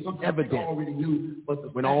became evident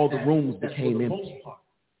when all the rooms became empty.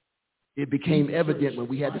 It became evident when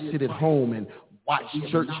we had to sit at home and watch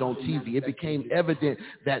church on TV. It became evident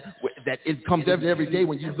that it comes evident every day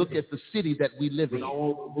when you look at the city that we live in.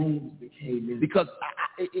 Because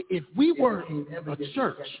if we were a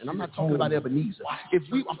church, and I'm not talking about Ebenezer,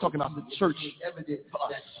 I'm talking about the church for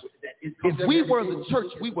us. If we were the church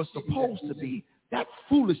we were supposed to be, that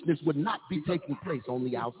foolishness would not be taking place on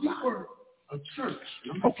the outside. A church.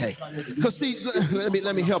 Okay. Because see,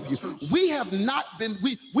 let me help you.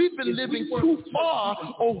 We've been living too far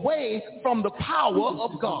away from the power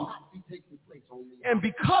of God. And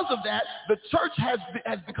because of that, the church has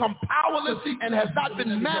become powerless and has not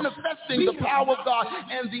been manifesting the power of God.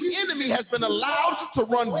 And the enemy has been allowed to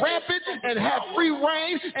run rampant and have free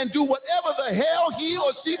reign and do whatever the hell he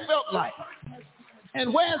or she felt like.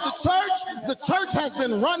 And whereas the church has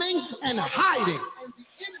been running and hiding.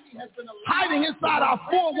 hiding inside our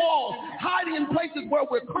four walls, hiding in places where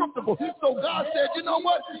we're comfortable. So God said, you know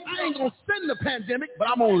what? I ain't going to send the pandemic, but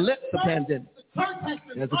I'm going to let the pandemic.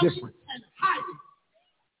 There's a difference.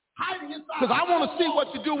 Because I want to see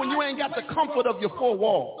what you do when you ain't got the comfort of your four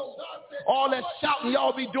walls. All that shouting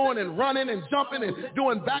y'all be doing and running and jumping and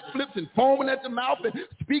doing backflips and foaming at the mouth and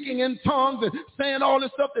speaking in tongues and saying all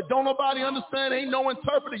this stuff that don't nobody understand. Ain't no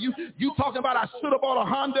interpreter. You talking about I should have bought a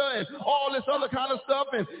Honda and all this other kind of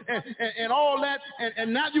stuff and all that.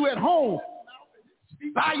 And now you at home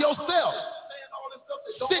by yourself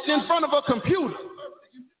sitting in front of a computer.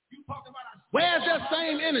 Where's that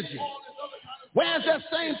same energy? Where's that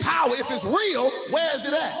same power? If it's real, where is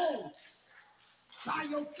it at?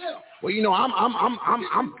 Well, you know, I'm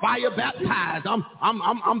fire baptized. I'm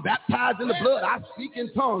baptized in the blood. I speak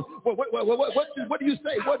in tongues. What do you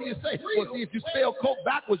say? What do you say? Well, see, if you spell coke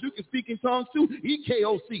backwards, you can speak in tongues too.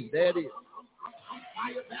 EKOC. There it is. I'm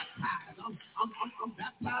fire baptized. I'm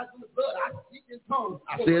baptized in the blood. I speak in tongues.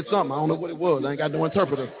 I said something. I don't know what it was. I ain't got no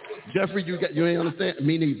interpreter. Jeffrey, you ain't understand?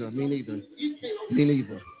 Me neither.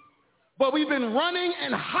 But we've been running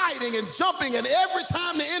and hiding and jumping, and every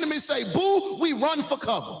time the enemy say boo, we run for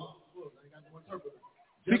cover.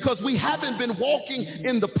 Because we haven't been walking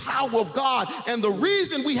in the power of God. And the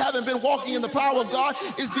reason we haven't been walking in the power of God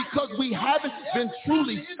is because we haven't been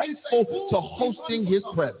truly faithful to hosting his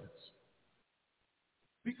presence.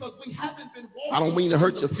 Because we haven't been walking. I don't mean to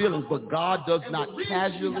hurt your feelings, but God does not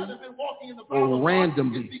casually or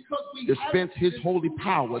randomly dispense his holy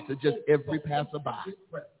power to just every passerby.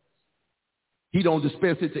 He don't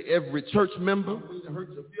dispense it to every church member.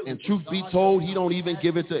 And truth be told, he don't even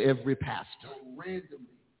give it to every pastor.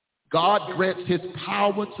 God grants his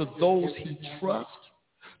power to those he trusts,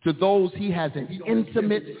 to those he has an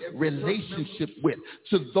intimate relationship with,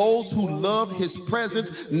 to those who love his presence,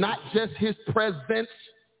 not just his presence.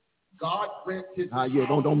 God grants his power.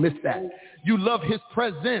 Don't miss that. You love his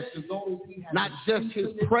presence, not just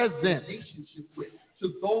his presence.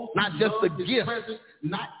 Not just the gift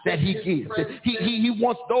that he gives. He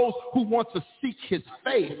wants those who want to seek his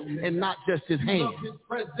face and not just his hand.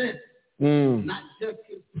 See,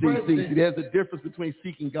 there's a difference between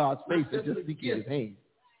seeking God's face and just seeking his hand.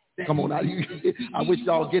 Come on, I wish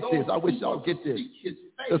y'all get this.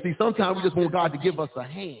 Because see, sometimes we just want God to give us a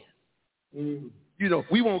hand. You know,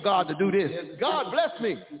 we want God to do this. God bless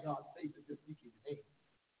me.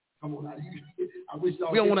 We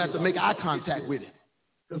don't want to have to make eye contact with him.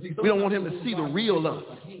 We don't want him to see the real us.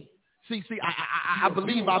 See, I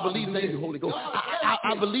believe, thank you, Holy Ghost.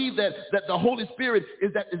 I believe that the Holy Spirit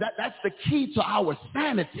that's the key to our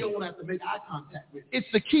sanity. You don't have to make eye contact with him. It's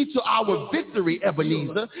the key to our victory,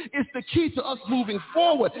 Ebenezer. It's the key to us moving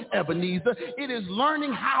forward, Ebenezer. It is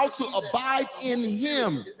learning how to abide in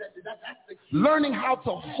him. Learning how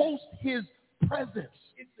to host his presence.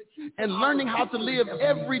 And learning how to live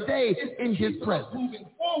every day in his presence. And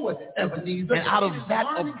out of that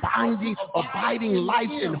abiding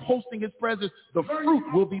life and hosting his presence, the fruit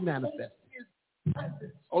will be manifested.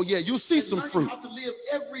 Oh yeah, you'll see some fruit.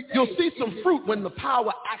 You'll see some fruit when the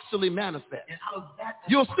power actually manifests.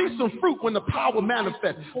 You'll see some fruit when the power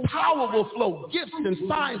manifests. Power will flow, gifts and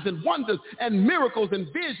signs and wonders and miracles and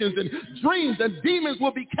visions and dreams, and demons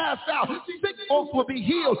will be cast out. Sick folks will be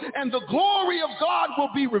healed, and the glory of God will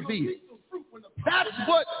be revealed. That's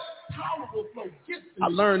what power will flow. I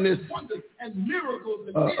learned this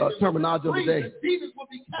terminology the other day.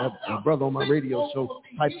 A brother on my radio show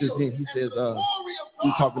typed this in. He says,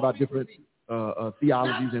 we talked about different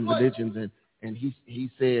theologies and religions, and he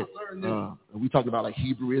said, we talked about like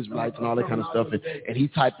Hebrew Israelites and all that kind of stuff, and he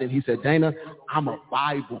typed in, he said, Dana, I'm a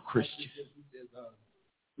Bible Christian.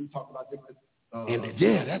 We talked about different and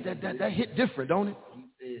yeah, that hit different, don't it?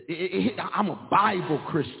 It hit, I'm a Bible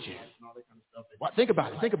Christian. Think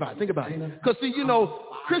about it. Because, see, you know,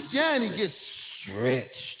 Christianity gets stretched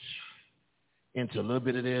into a little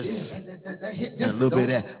bit of this and a little bit of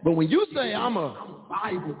that. But when you say I'm a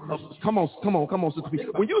Bible Christian, come on, Sister P.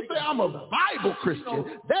 When you say I'm a Bible Christian,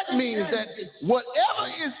 that means that whatever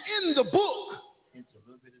is in the book,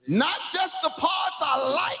 not just the parts I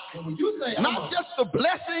like, not just the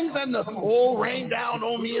blessings and the rain down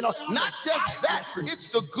on me, not just that.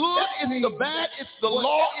 It's the good, it's the bad, it's the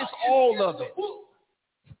law, it's all of it.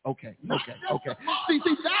 Okay. See,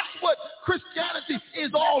 that's what Christianity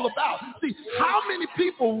is all about. See, how many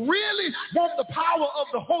people really want the power of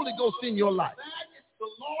the Holy Ghost in your life? The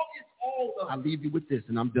law is all of it. I'll leave you with this,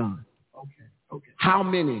 and I'm done. Okay. How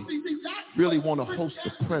many really want to host the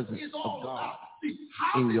presence of God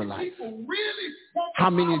in your life? How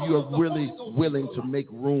many of you are really willing to make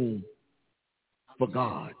room for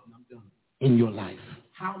God in your life?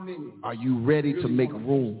 Are you ready to make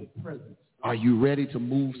room? Are you ready to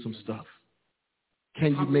move some stuff?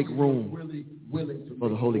 Can you make room for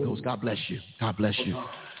the Holy Ghost? God bless you. God bless you.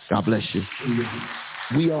 God bless you.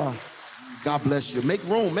 We are. God bless you. Make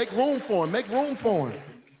room. Make room for him. Make room for him.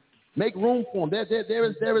 Make room for him. There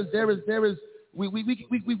is.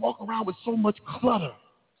 We walk around with so much clutter.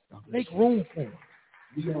 Make room for him.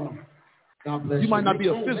 We are. God bless you. You might not be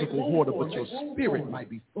a physical hoarder, but your spirit might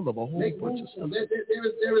be full of a whole bunch of stuff.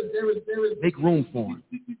 Make room for him.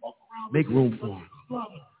 Make room for him.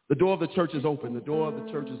 The door of the church is open. The door of the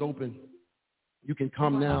church is open. You can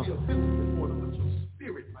come now.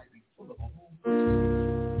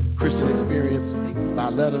 Christian experience by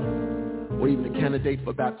letter, or even a candidate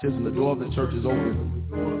for baptism. The door of the church is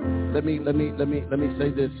open. Let me say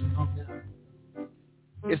this.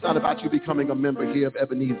 It's not about you becoming a member here of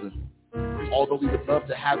Ebenezer. Although we would love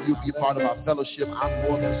to have you be a part of our fellowship, I'm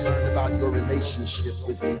more concerned about your relationship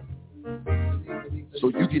with him. So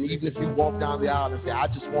you can, even if you walk down the aisle and say, I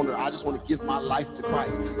just want to give my life to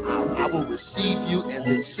Christ, I will receive you and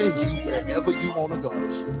then send you wherever you want to go.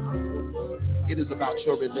 It is about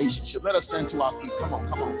your relationship. Let us stand to our feet. Come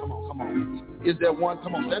on. Is there one?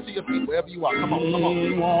 Come on, stand to your feet wherever you are. Come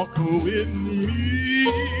on. Walk with me,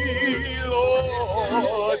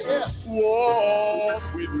 Lord. Yes. Walk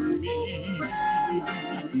with me.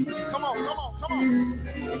 Come on.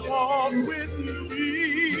 Walk with me,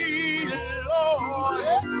 Lord.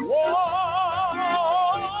 Walk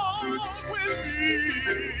with me.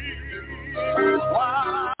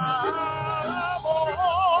 While I'm on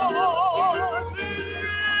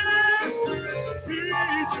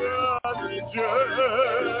this journey,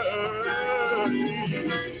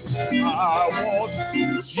 I want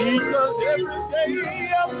Jesus every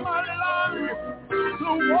day of my life to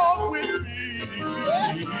walk with me.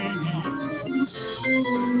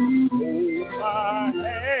 Hold my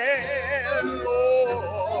hand,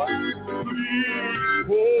 Lord. Please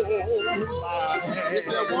hold my hand. Is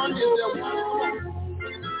there one?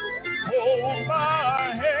 Hold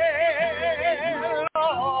my hand,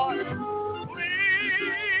 Lord.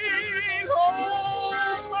 Please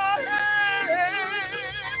hold my hand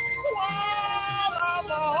while I'm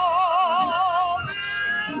on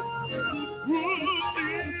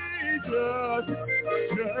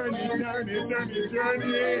this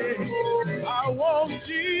journey. I want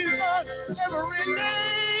Jesus every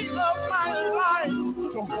day of my life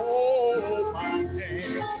to hold my hand.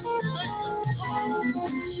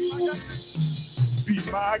 Be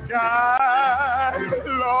my guide,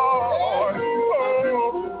 Lord.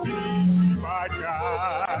 Oh, be my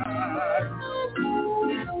guide.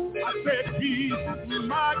 I said, be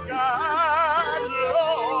my guide,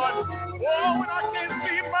 Lord. Oh, when I can't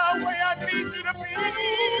see my way, I need you to be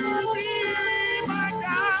my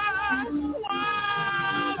guide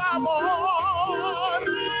while I'm on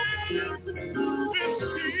this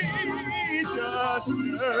Jesus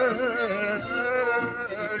journey.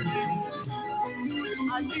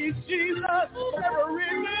 I need Jesus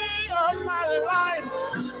every day of my life.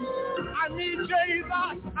 I need Jesus.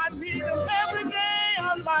 I need him every day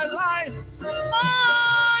of my life.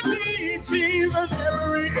 I need Jesus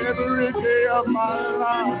every day of my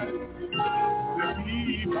life. To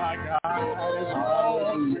be my God.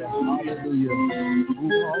 Hallelujah.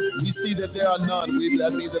 We see that there are none.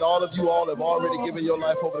 That means that all of you all have already given your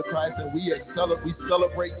life over to Christ, and we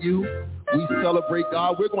celebrate you. We celebrate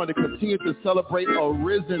God. We're going to continue to celebrate a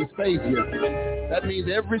risen Savior. That means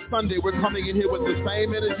every Sunday we're coming in here with the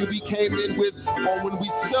same energy we came in with on when we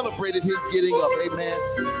celebrated his getting up. Amen.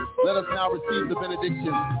 Let us now receive the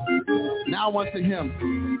benediction. Now unto him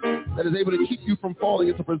that is able to keep you from falling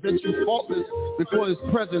and to present you faultless before his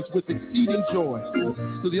presence with exceeding joy.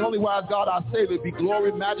 To the only wise God, our Savior, be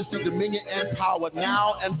glory, majesty, dominion, and power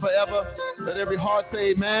now and forever. Let every heart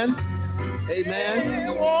say amen. Amen.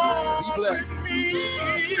 Be blessed.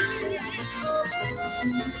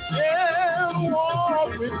 Yeah, walk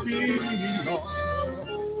with me,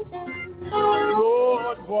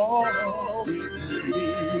 Lord, walk with me.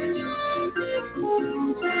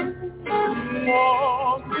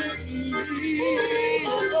 Walk with me,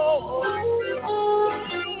 Lord.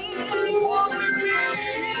 Walk with me,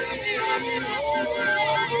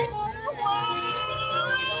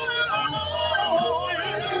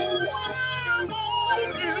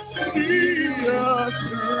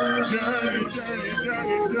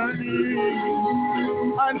 journey.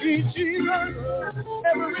 I need Jesus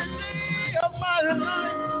every day of my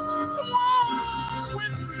life. Walk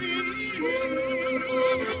with me.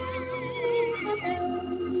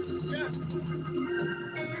 Yes.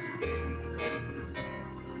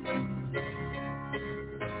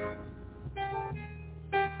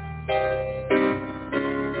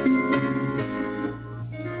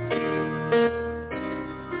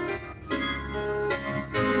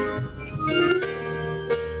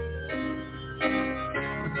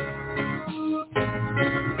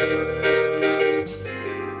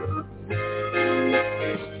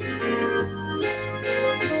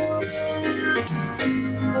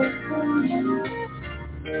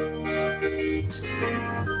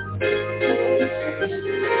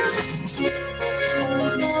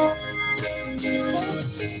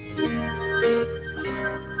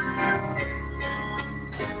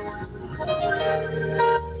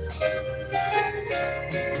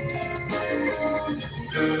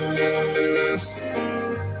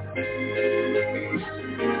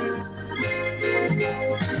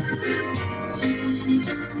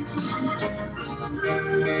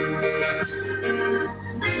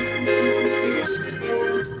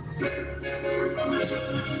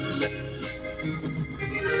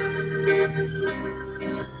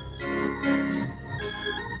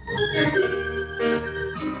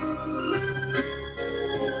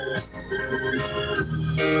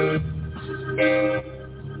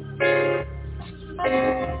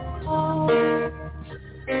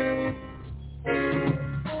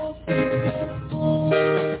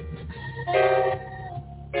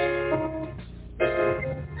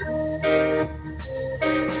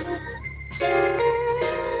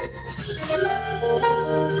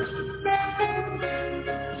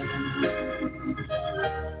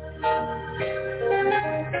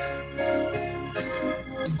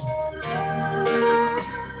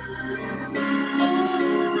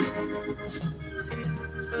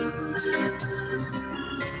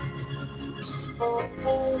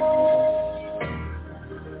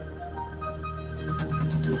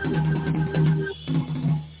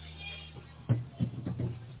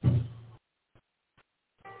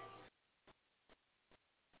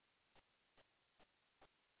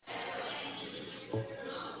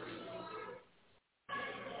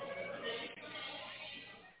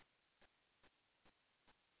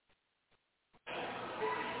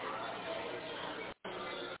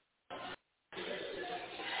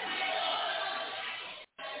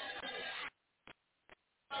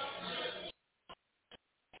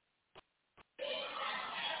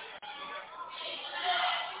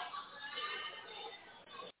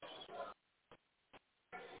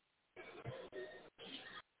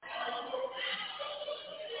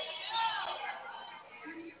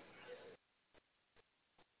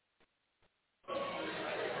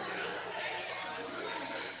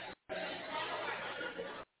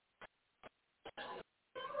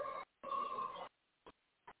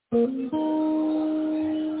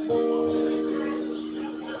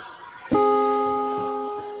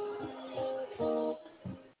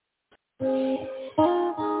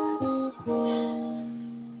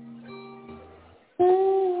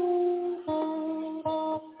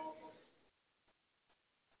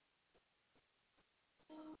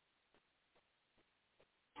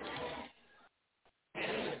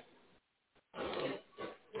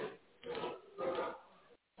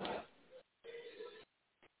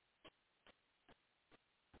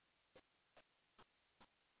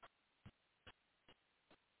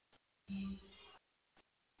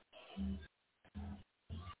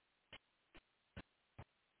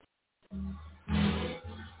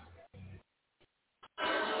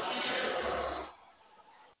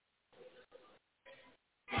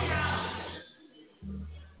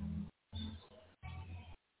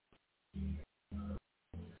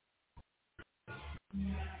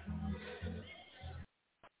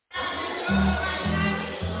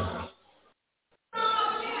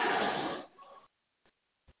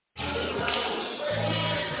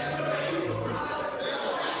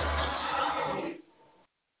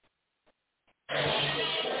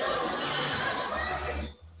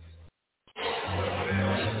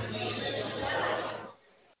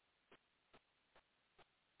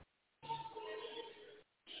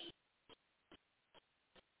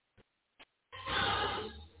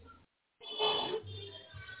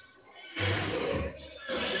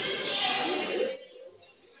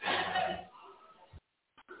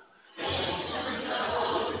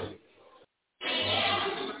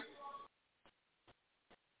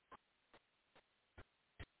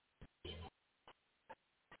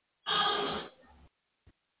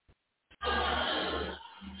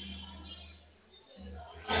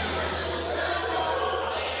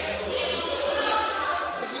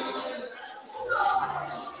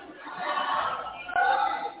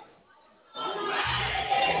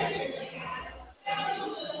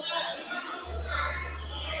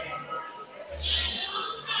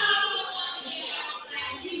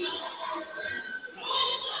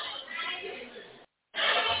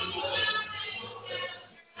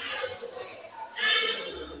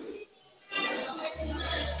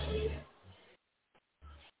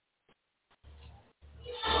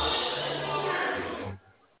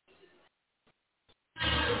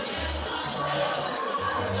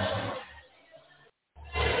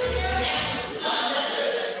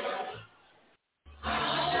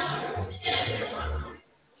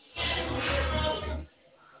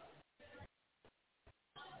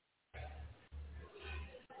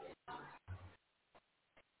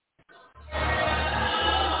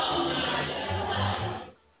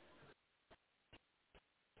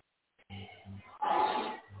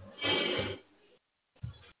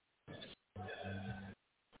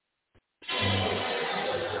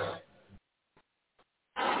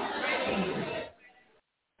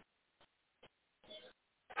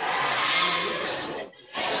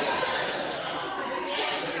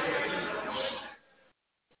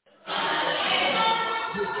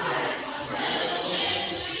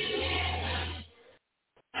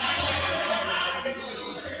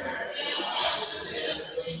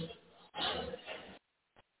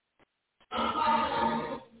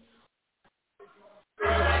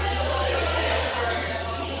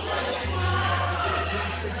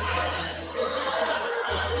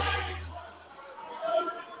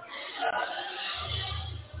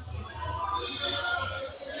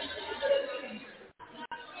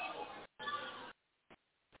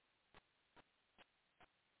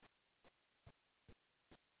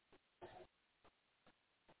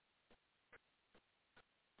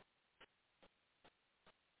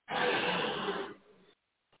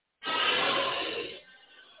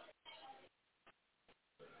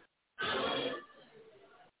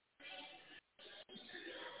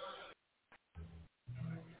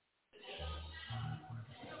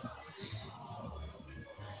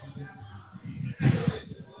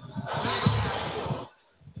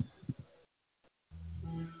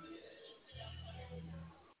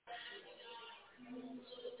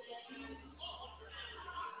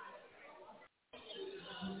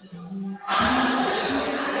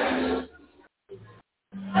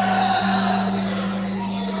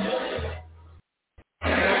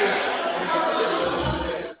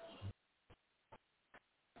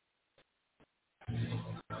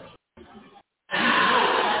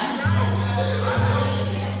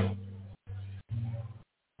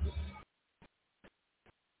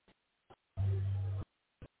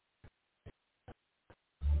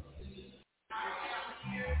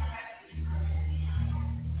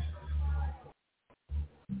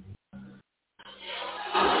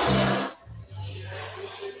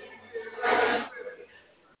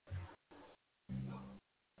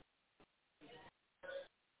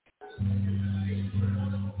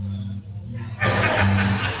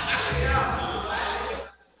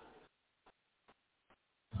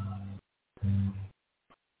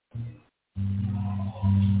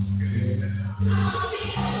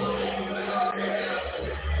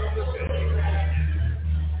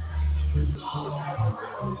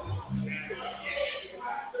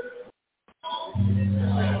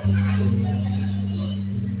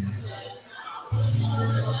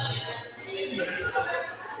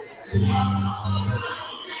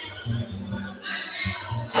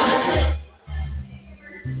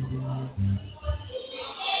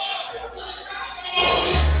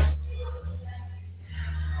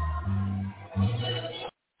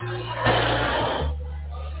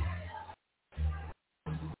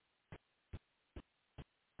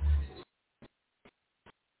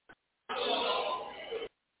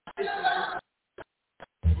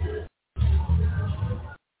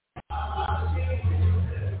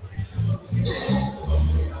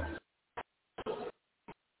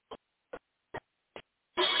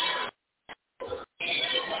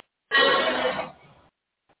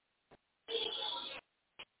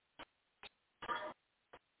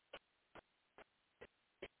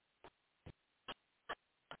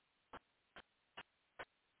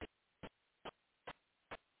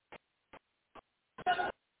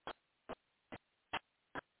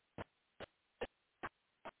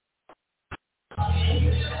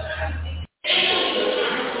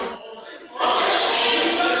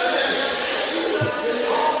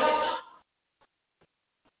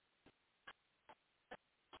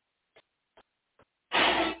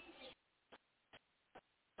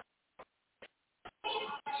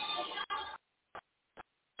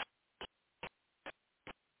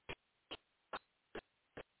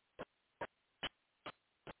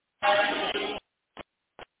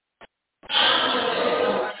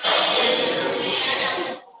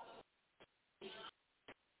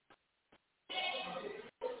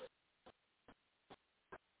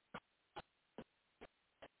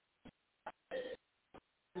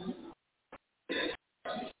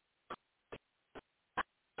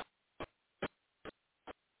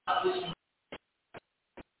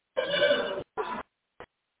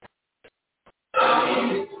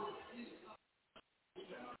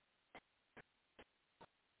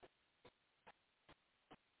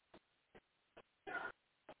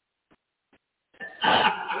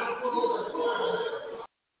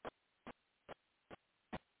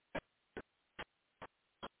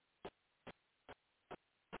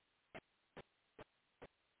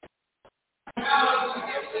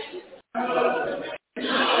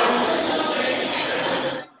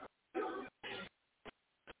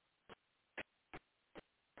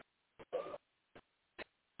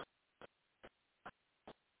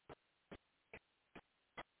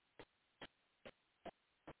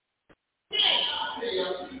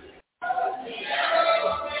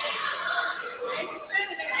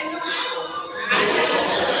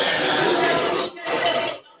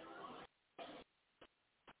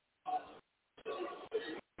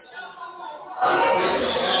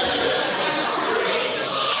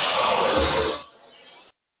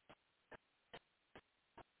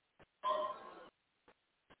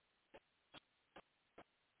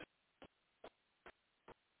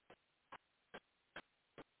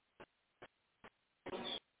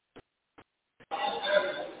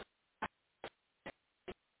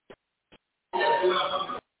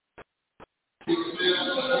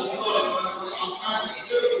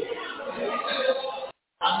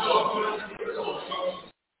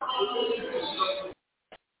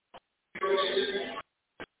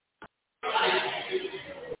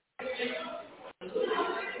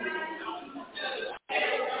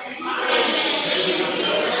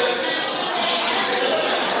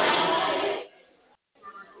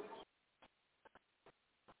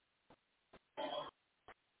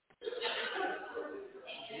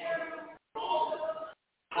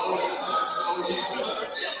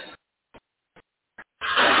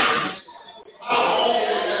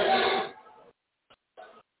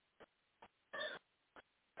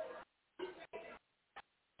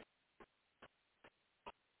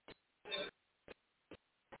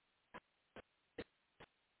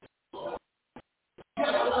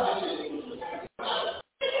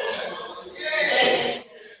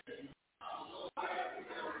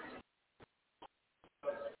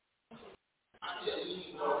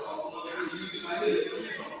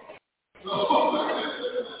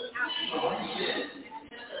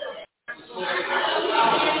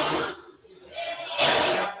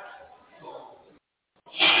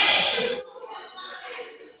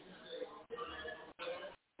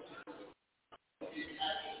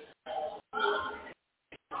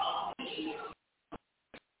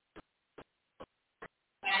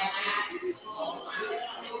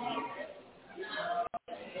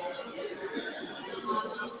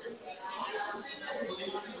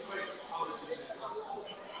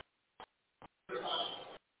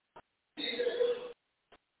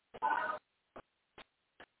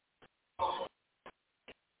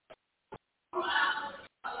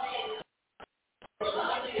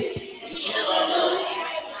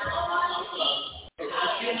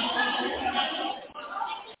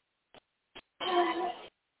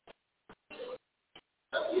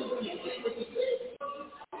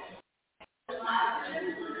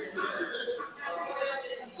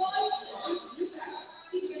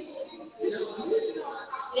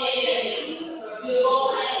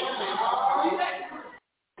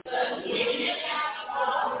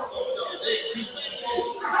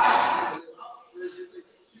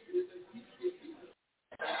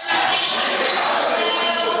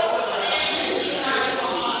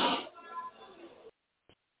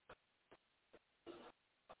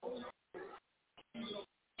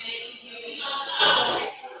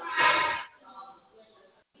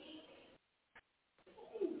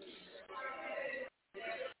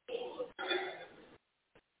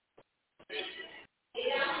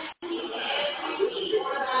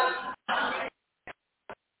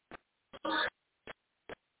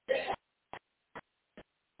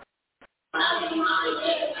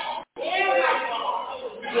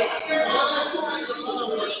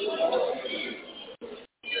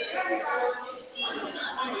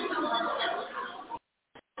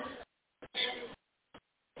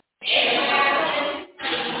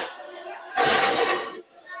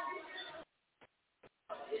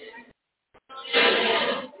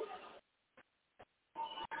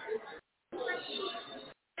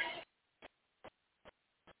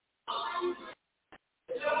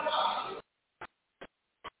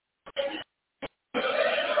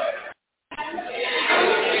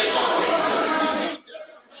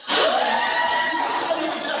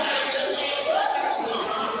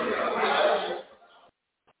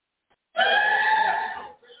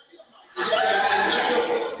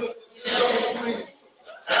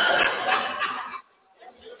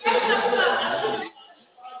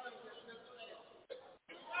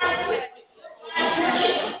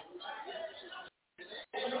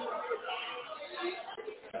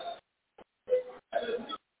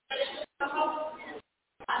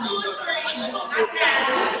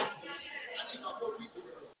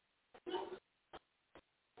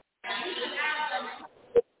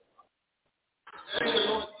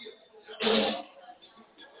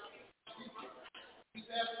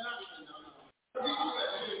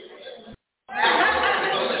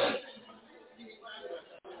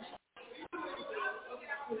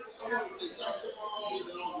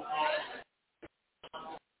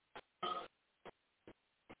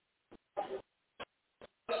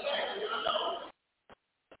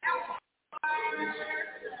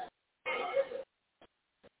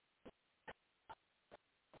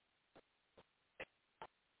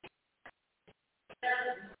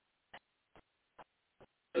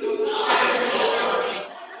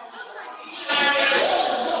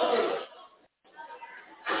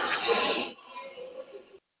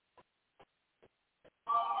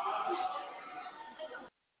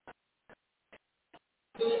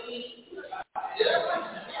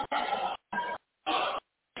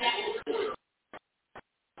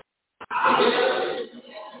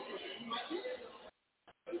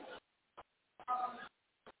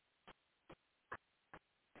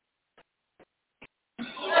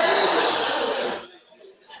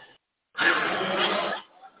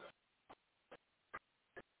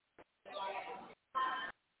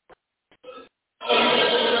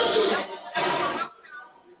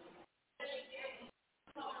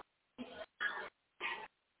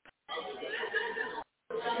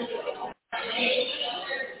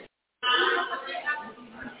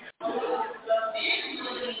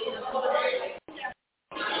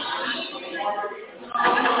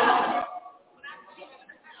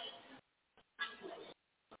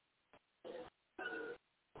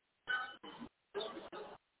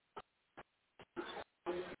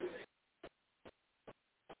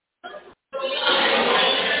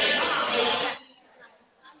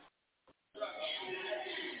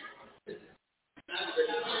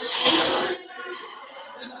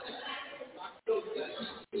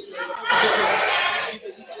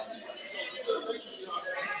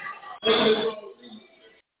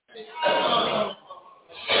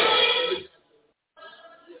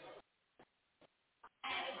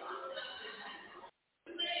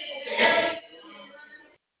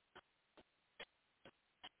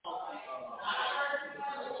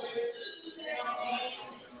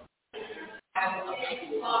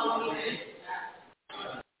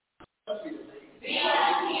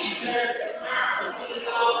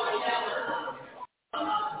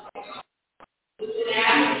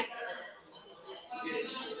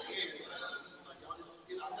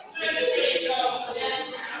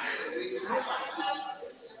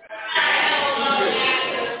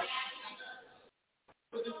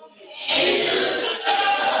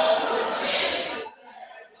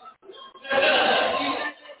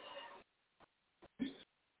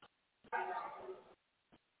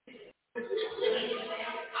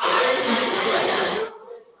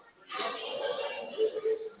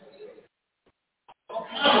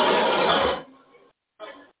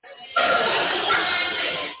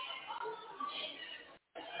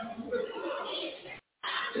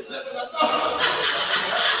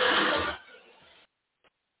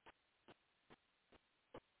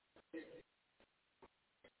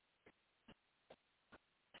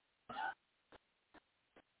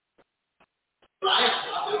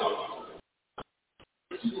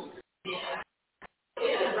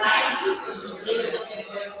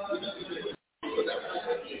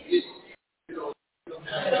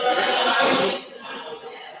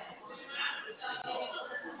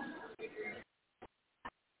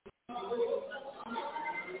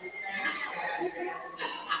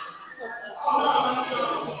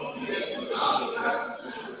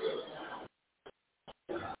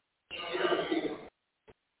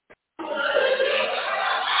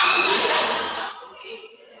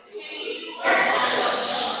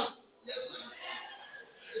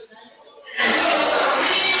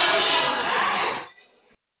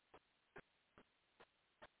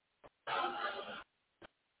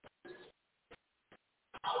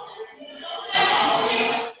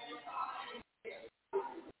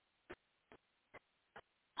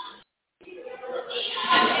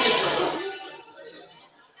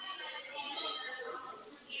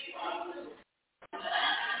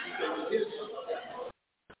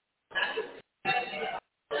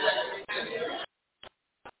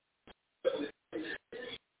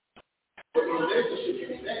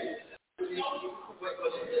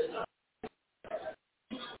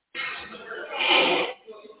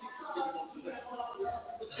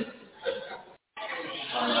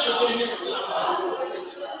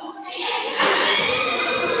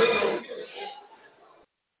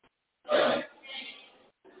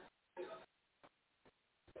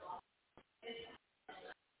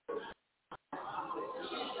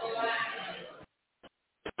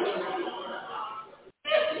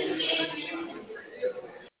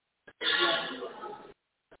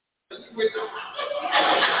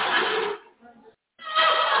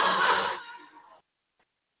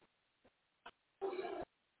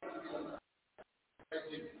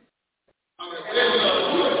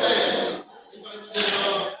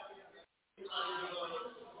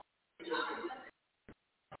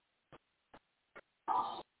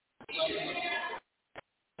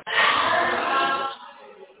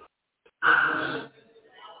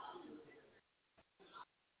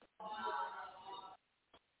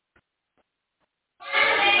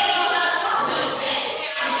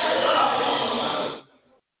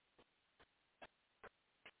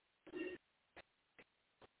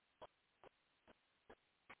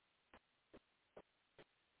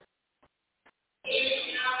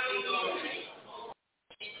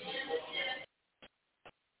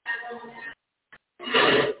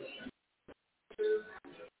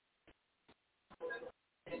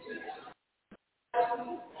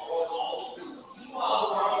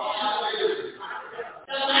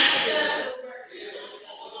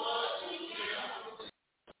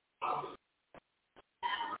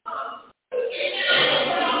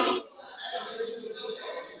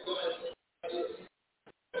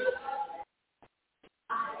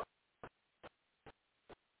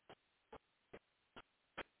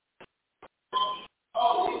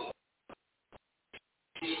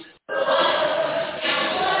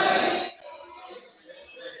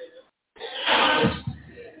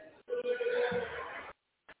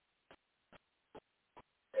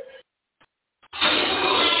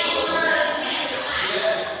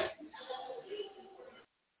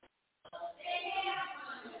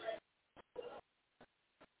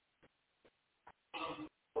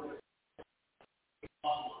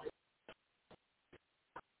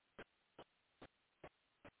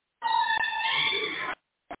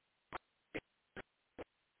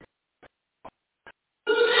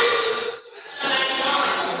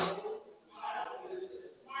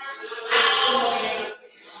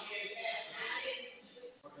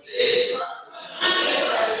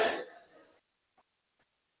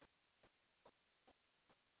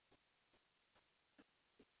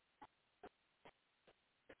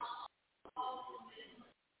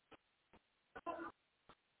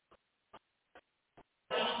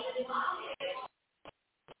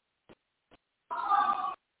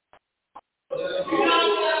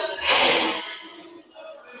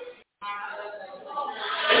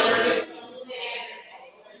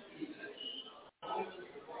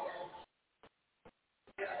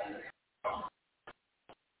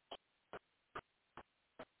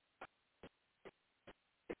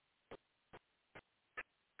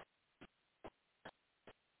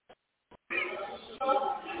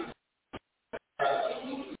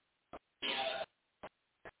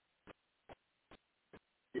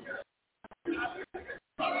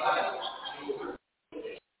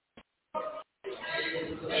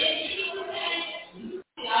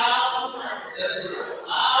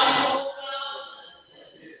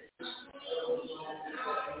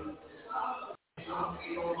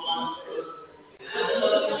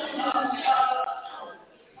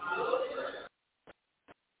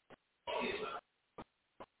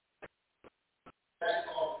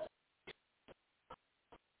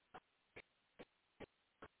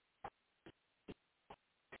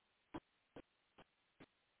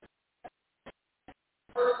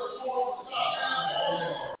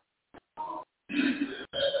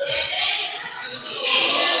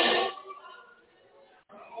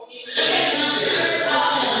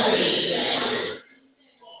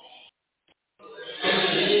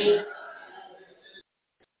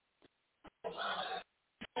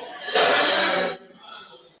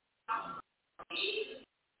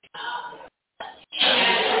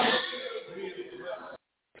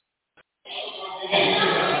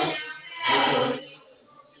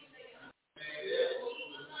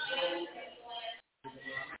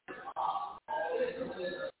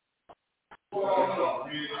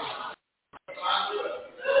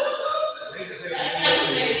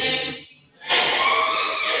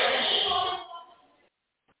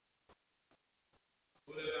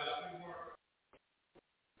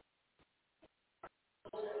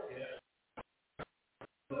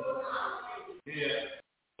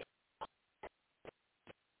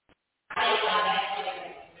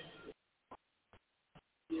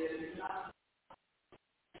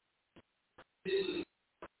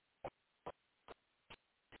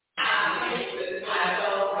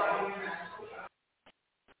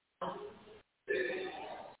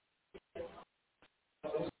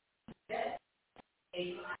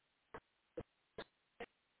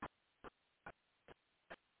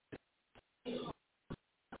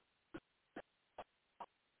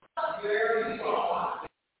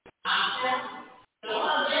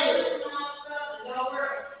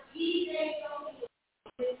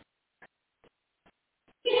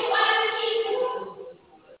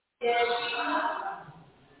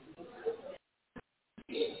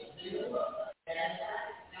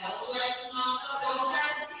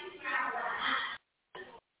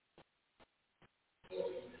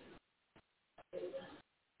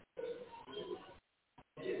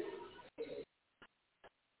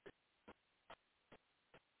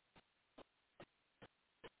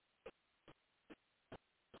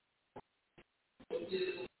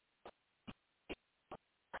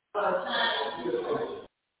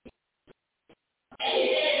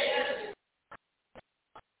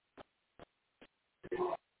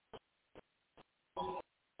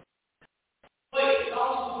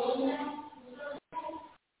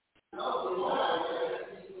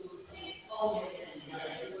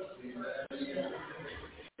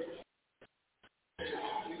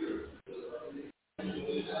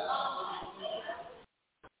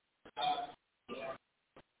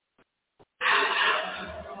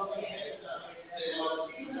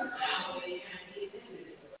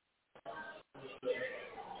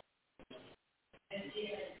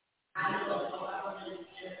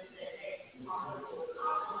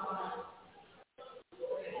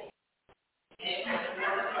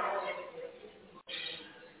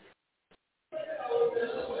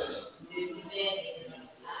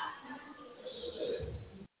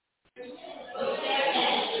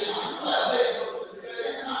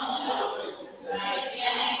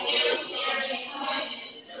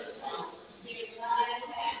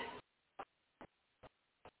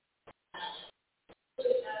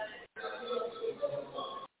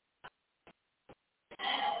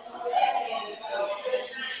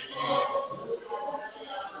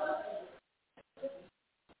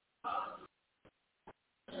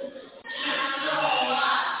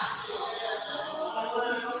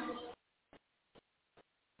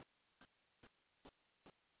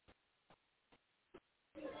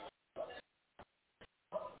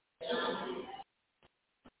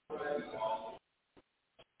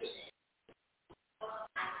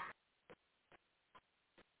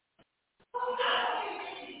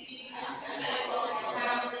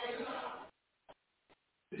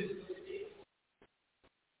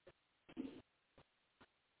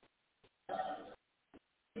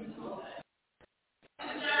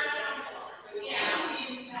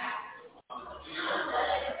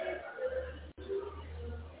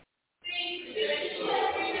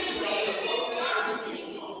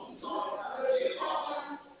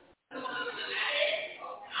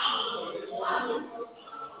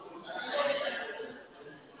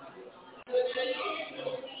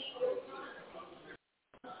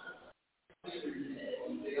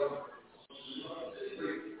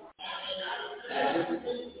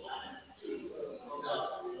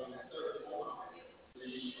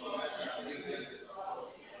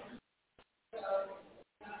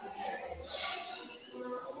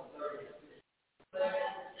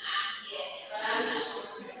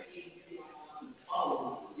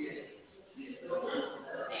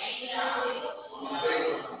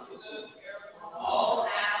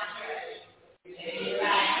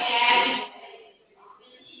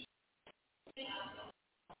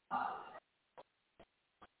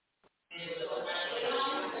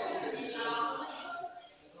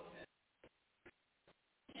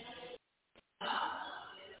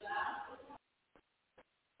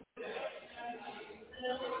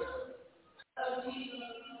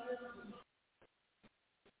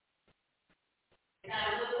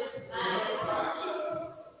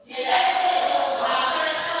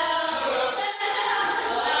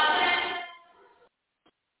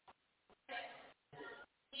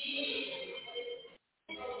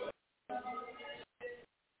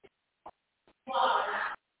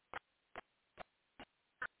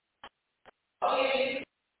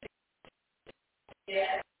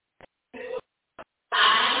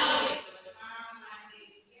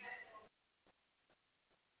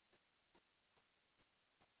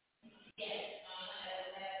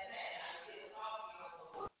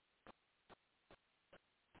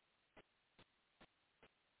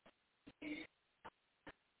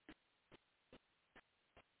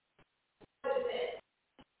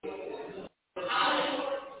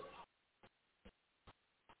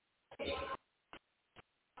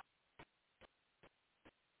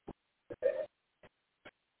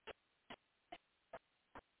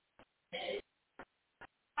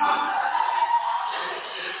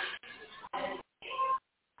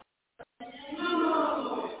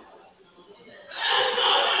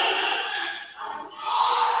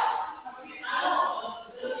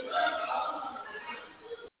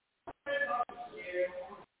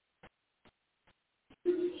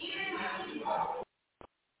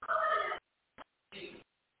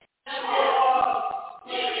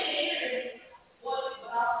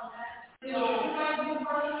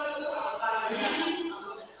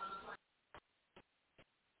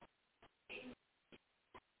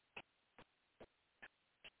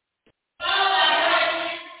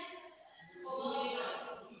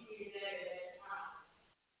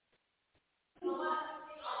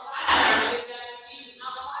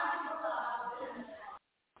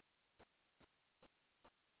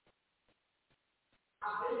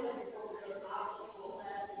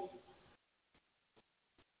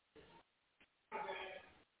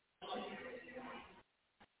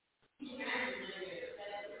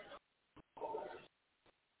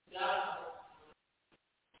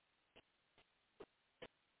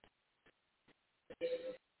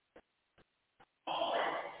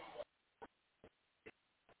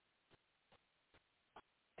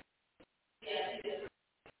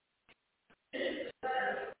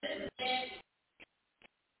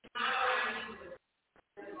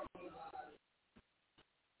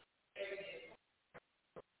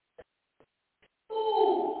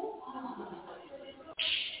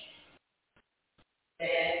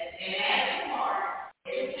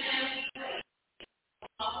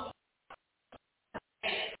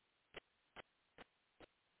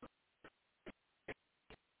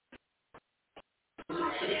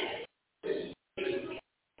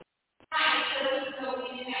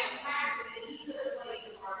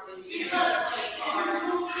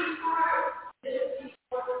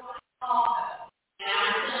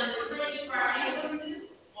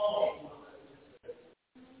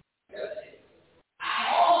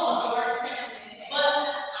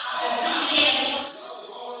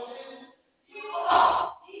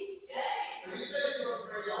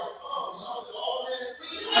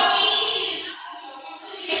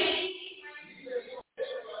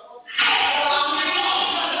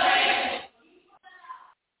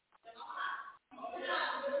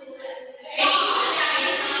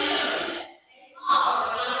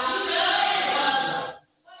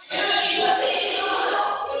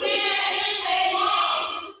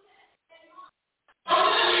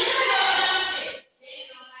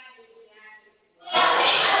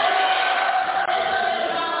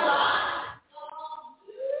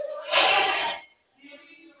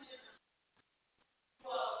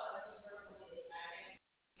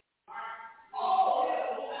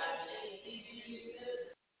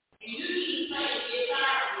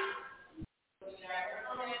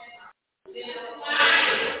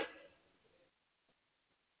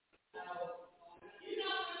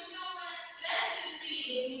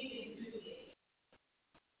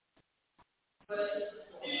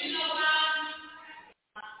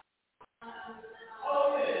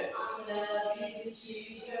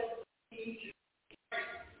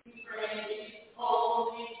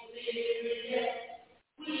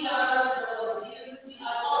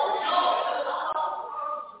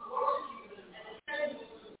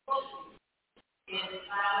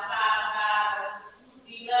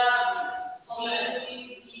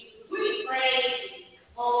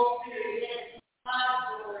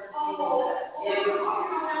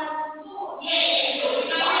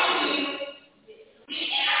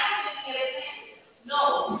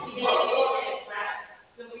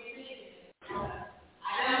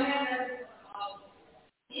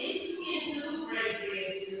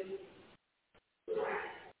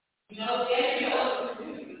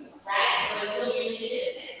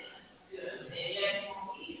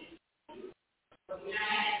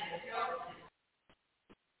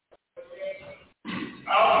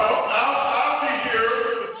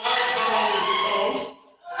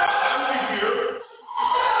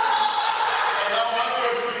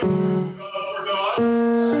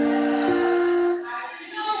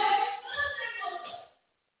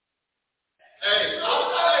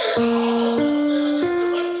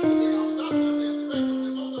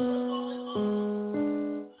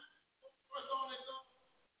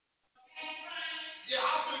 Yeah,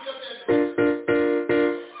 I'll pick up that.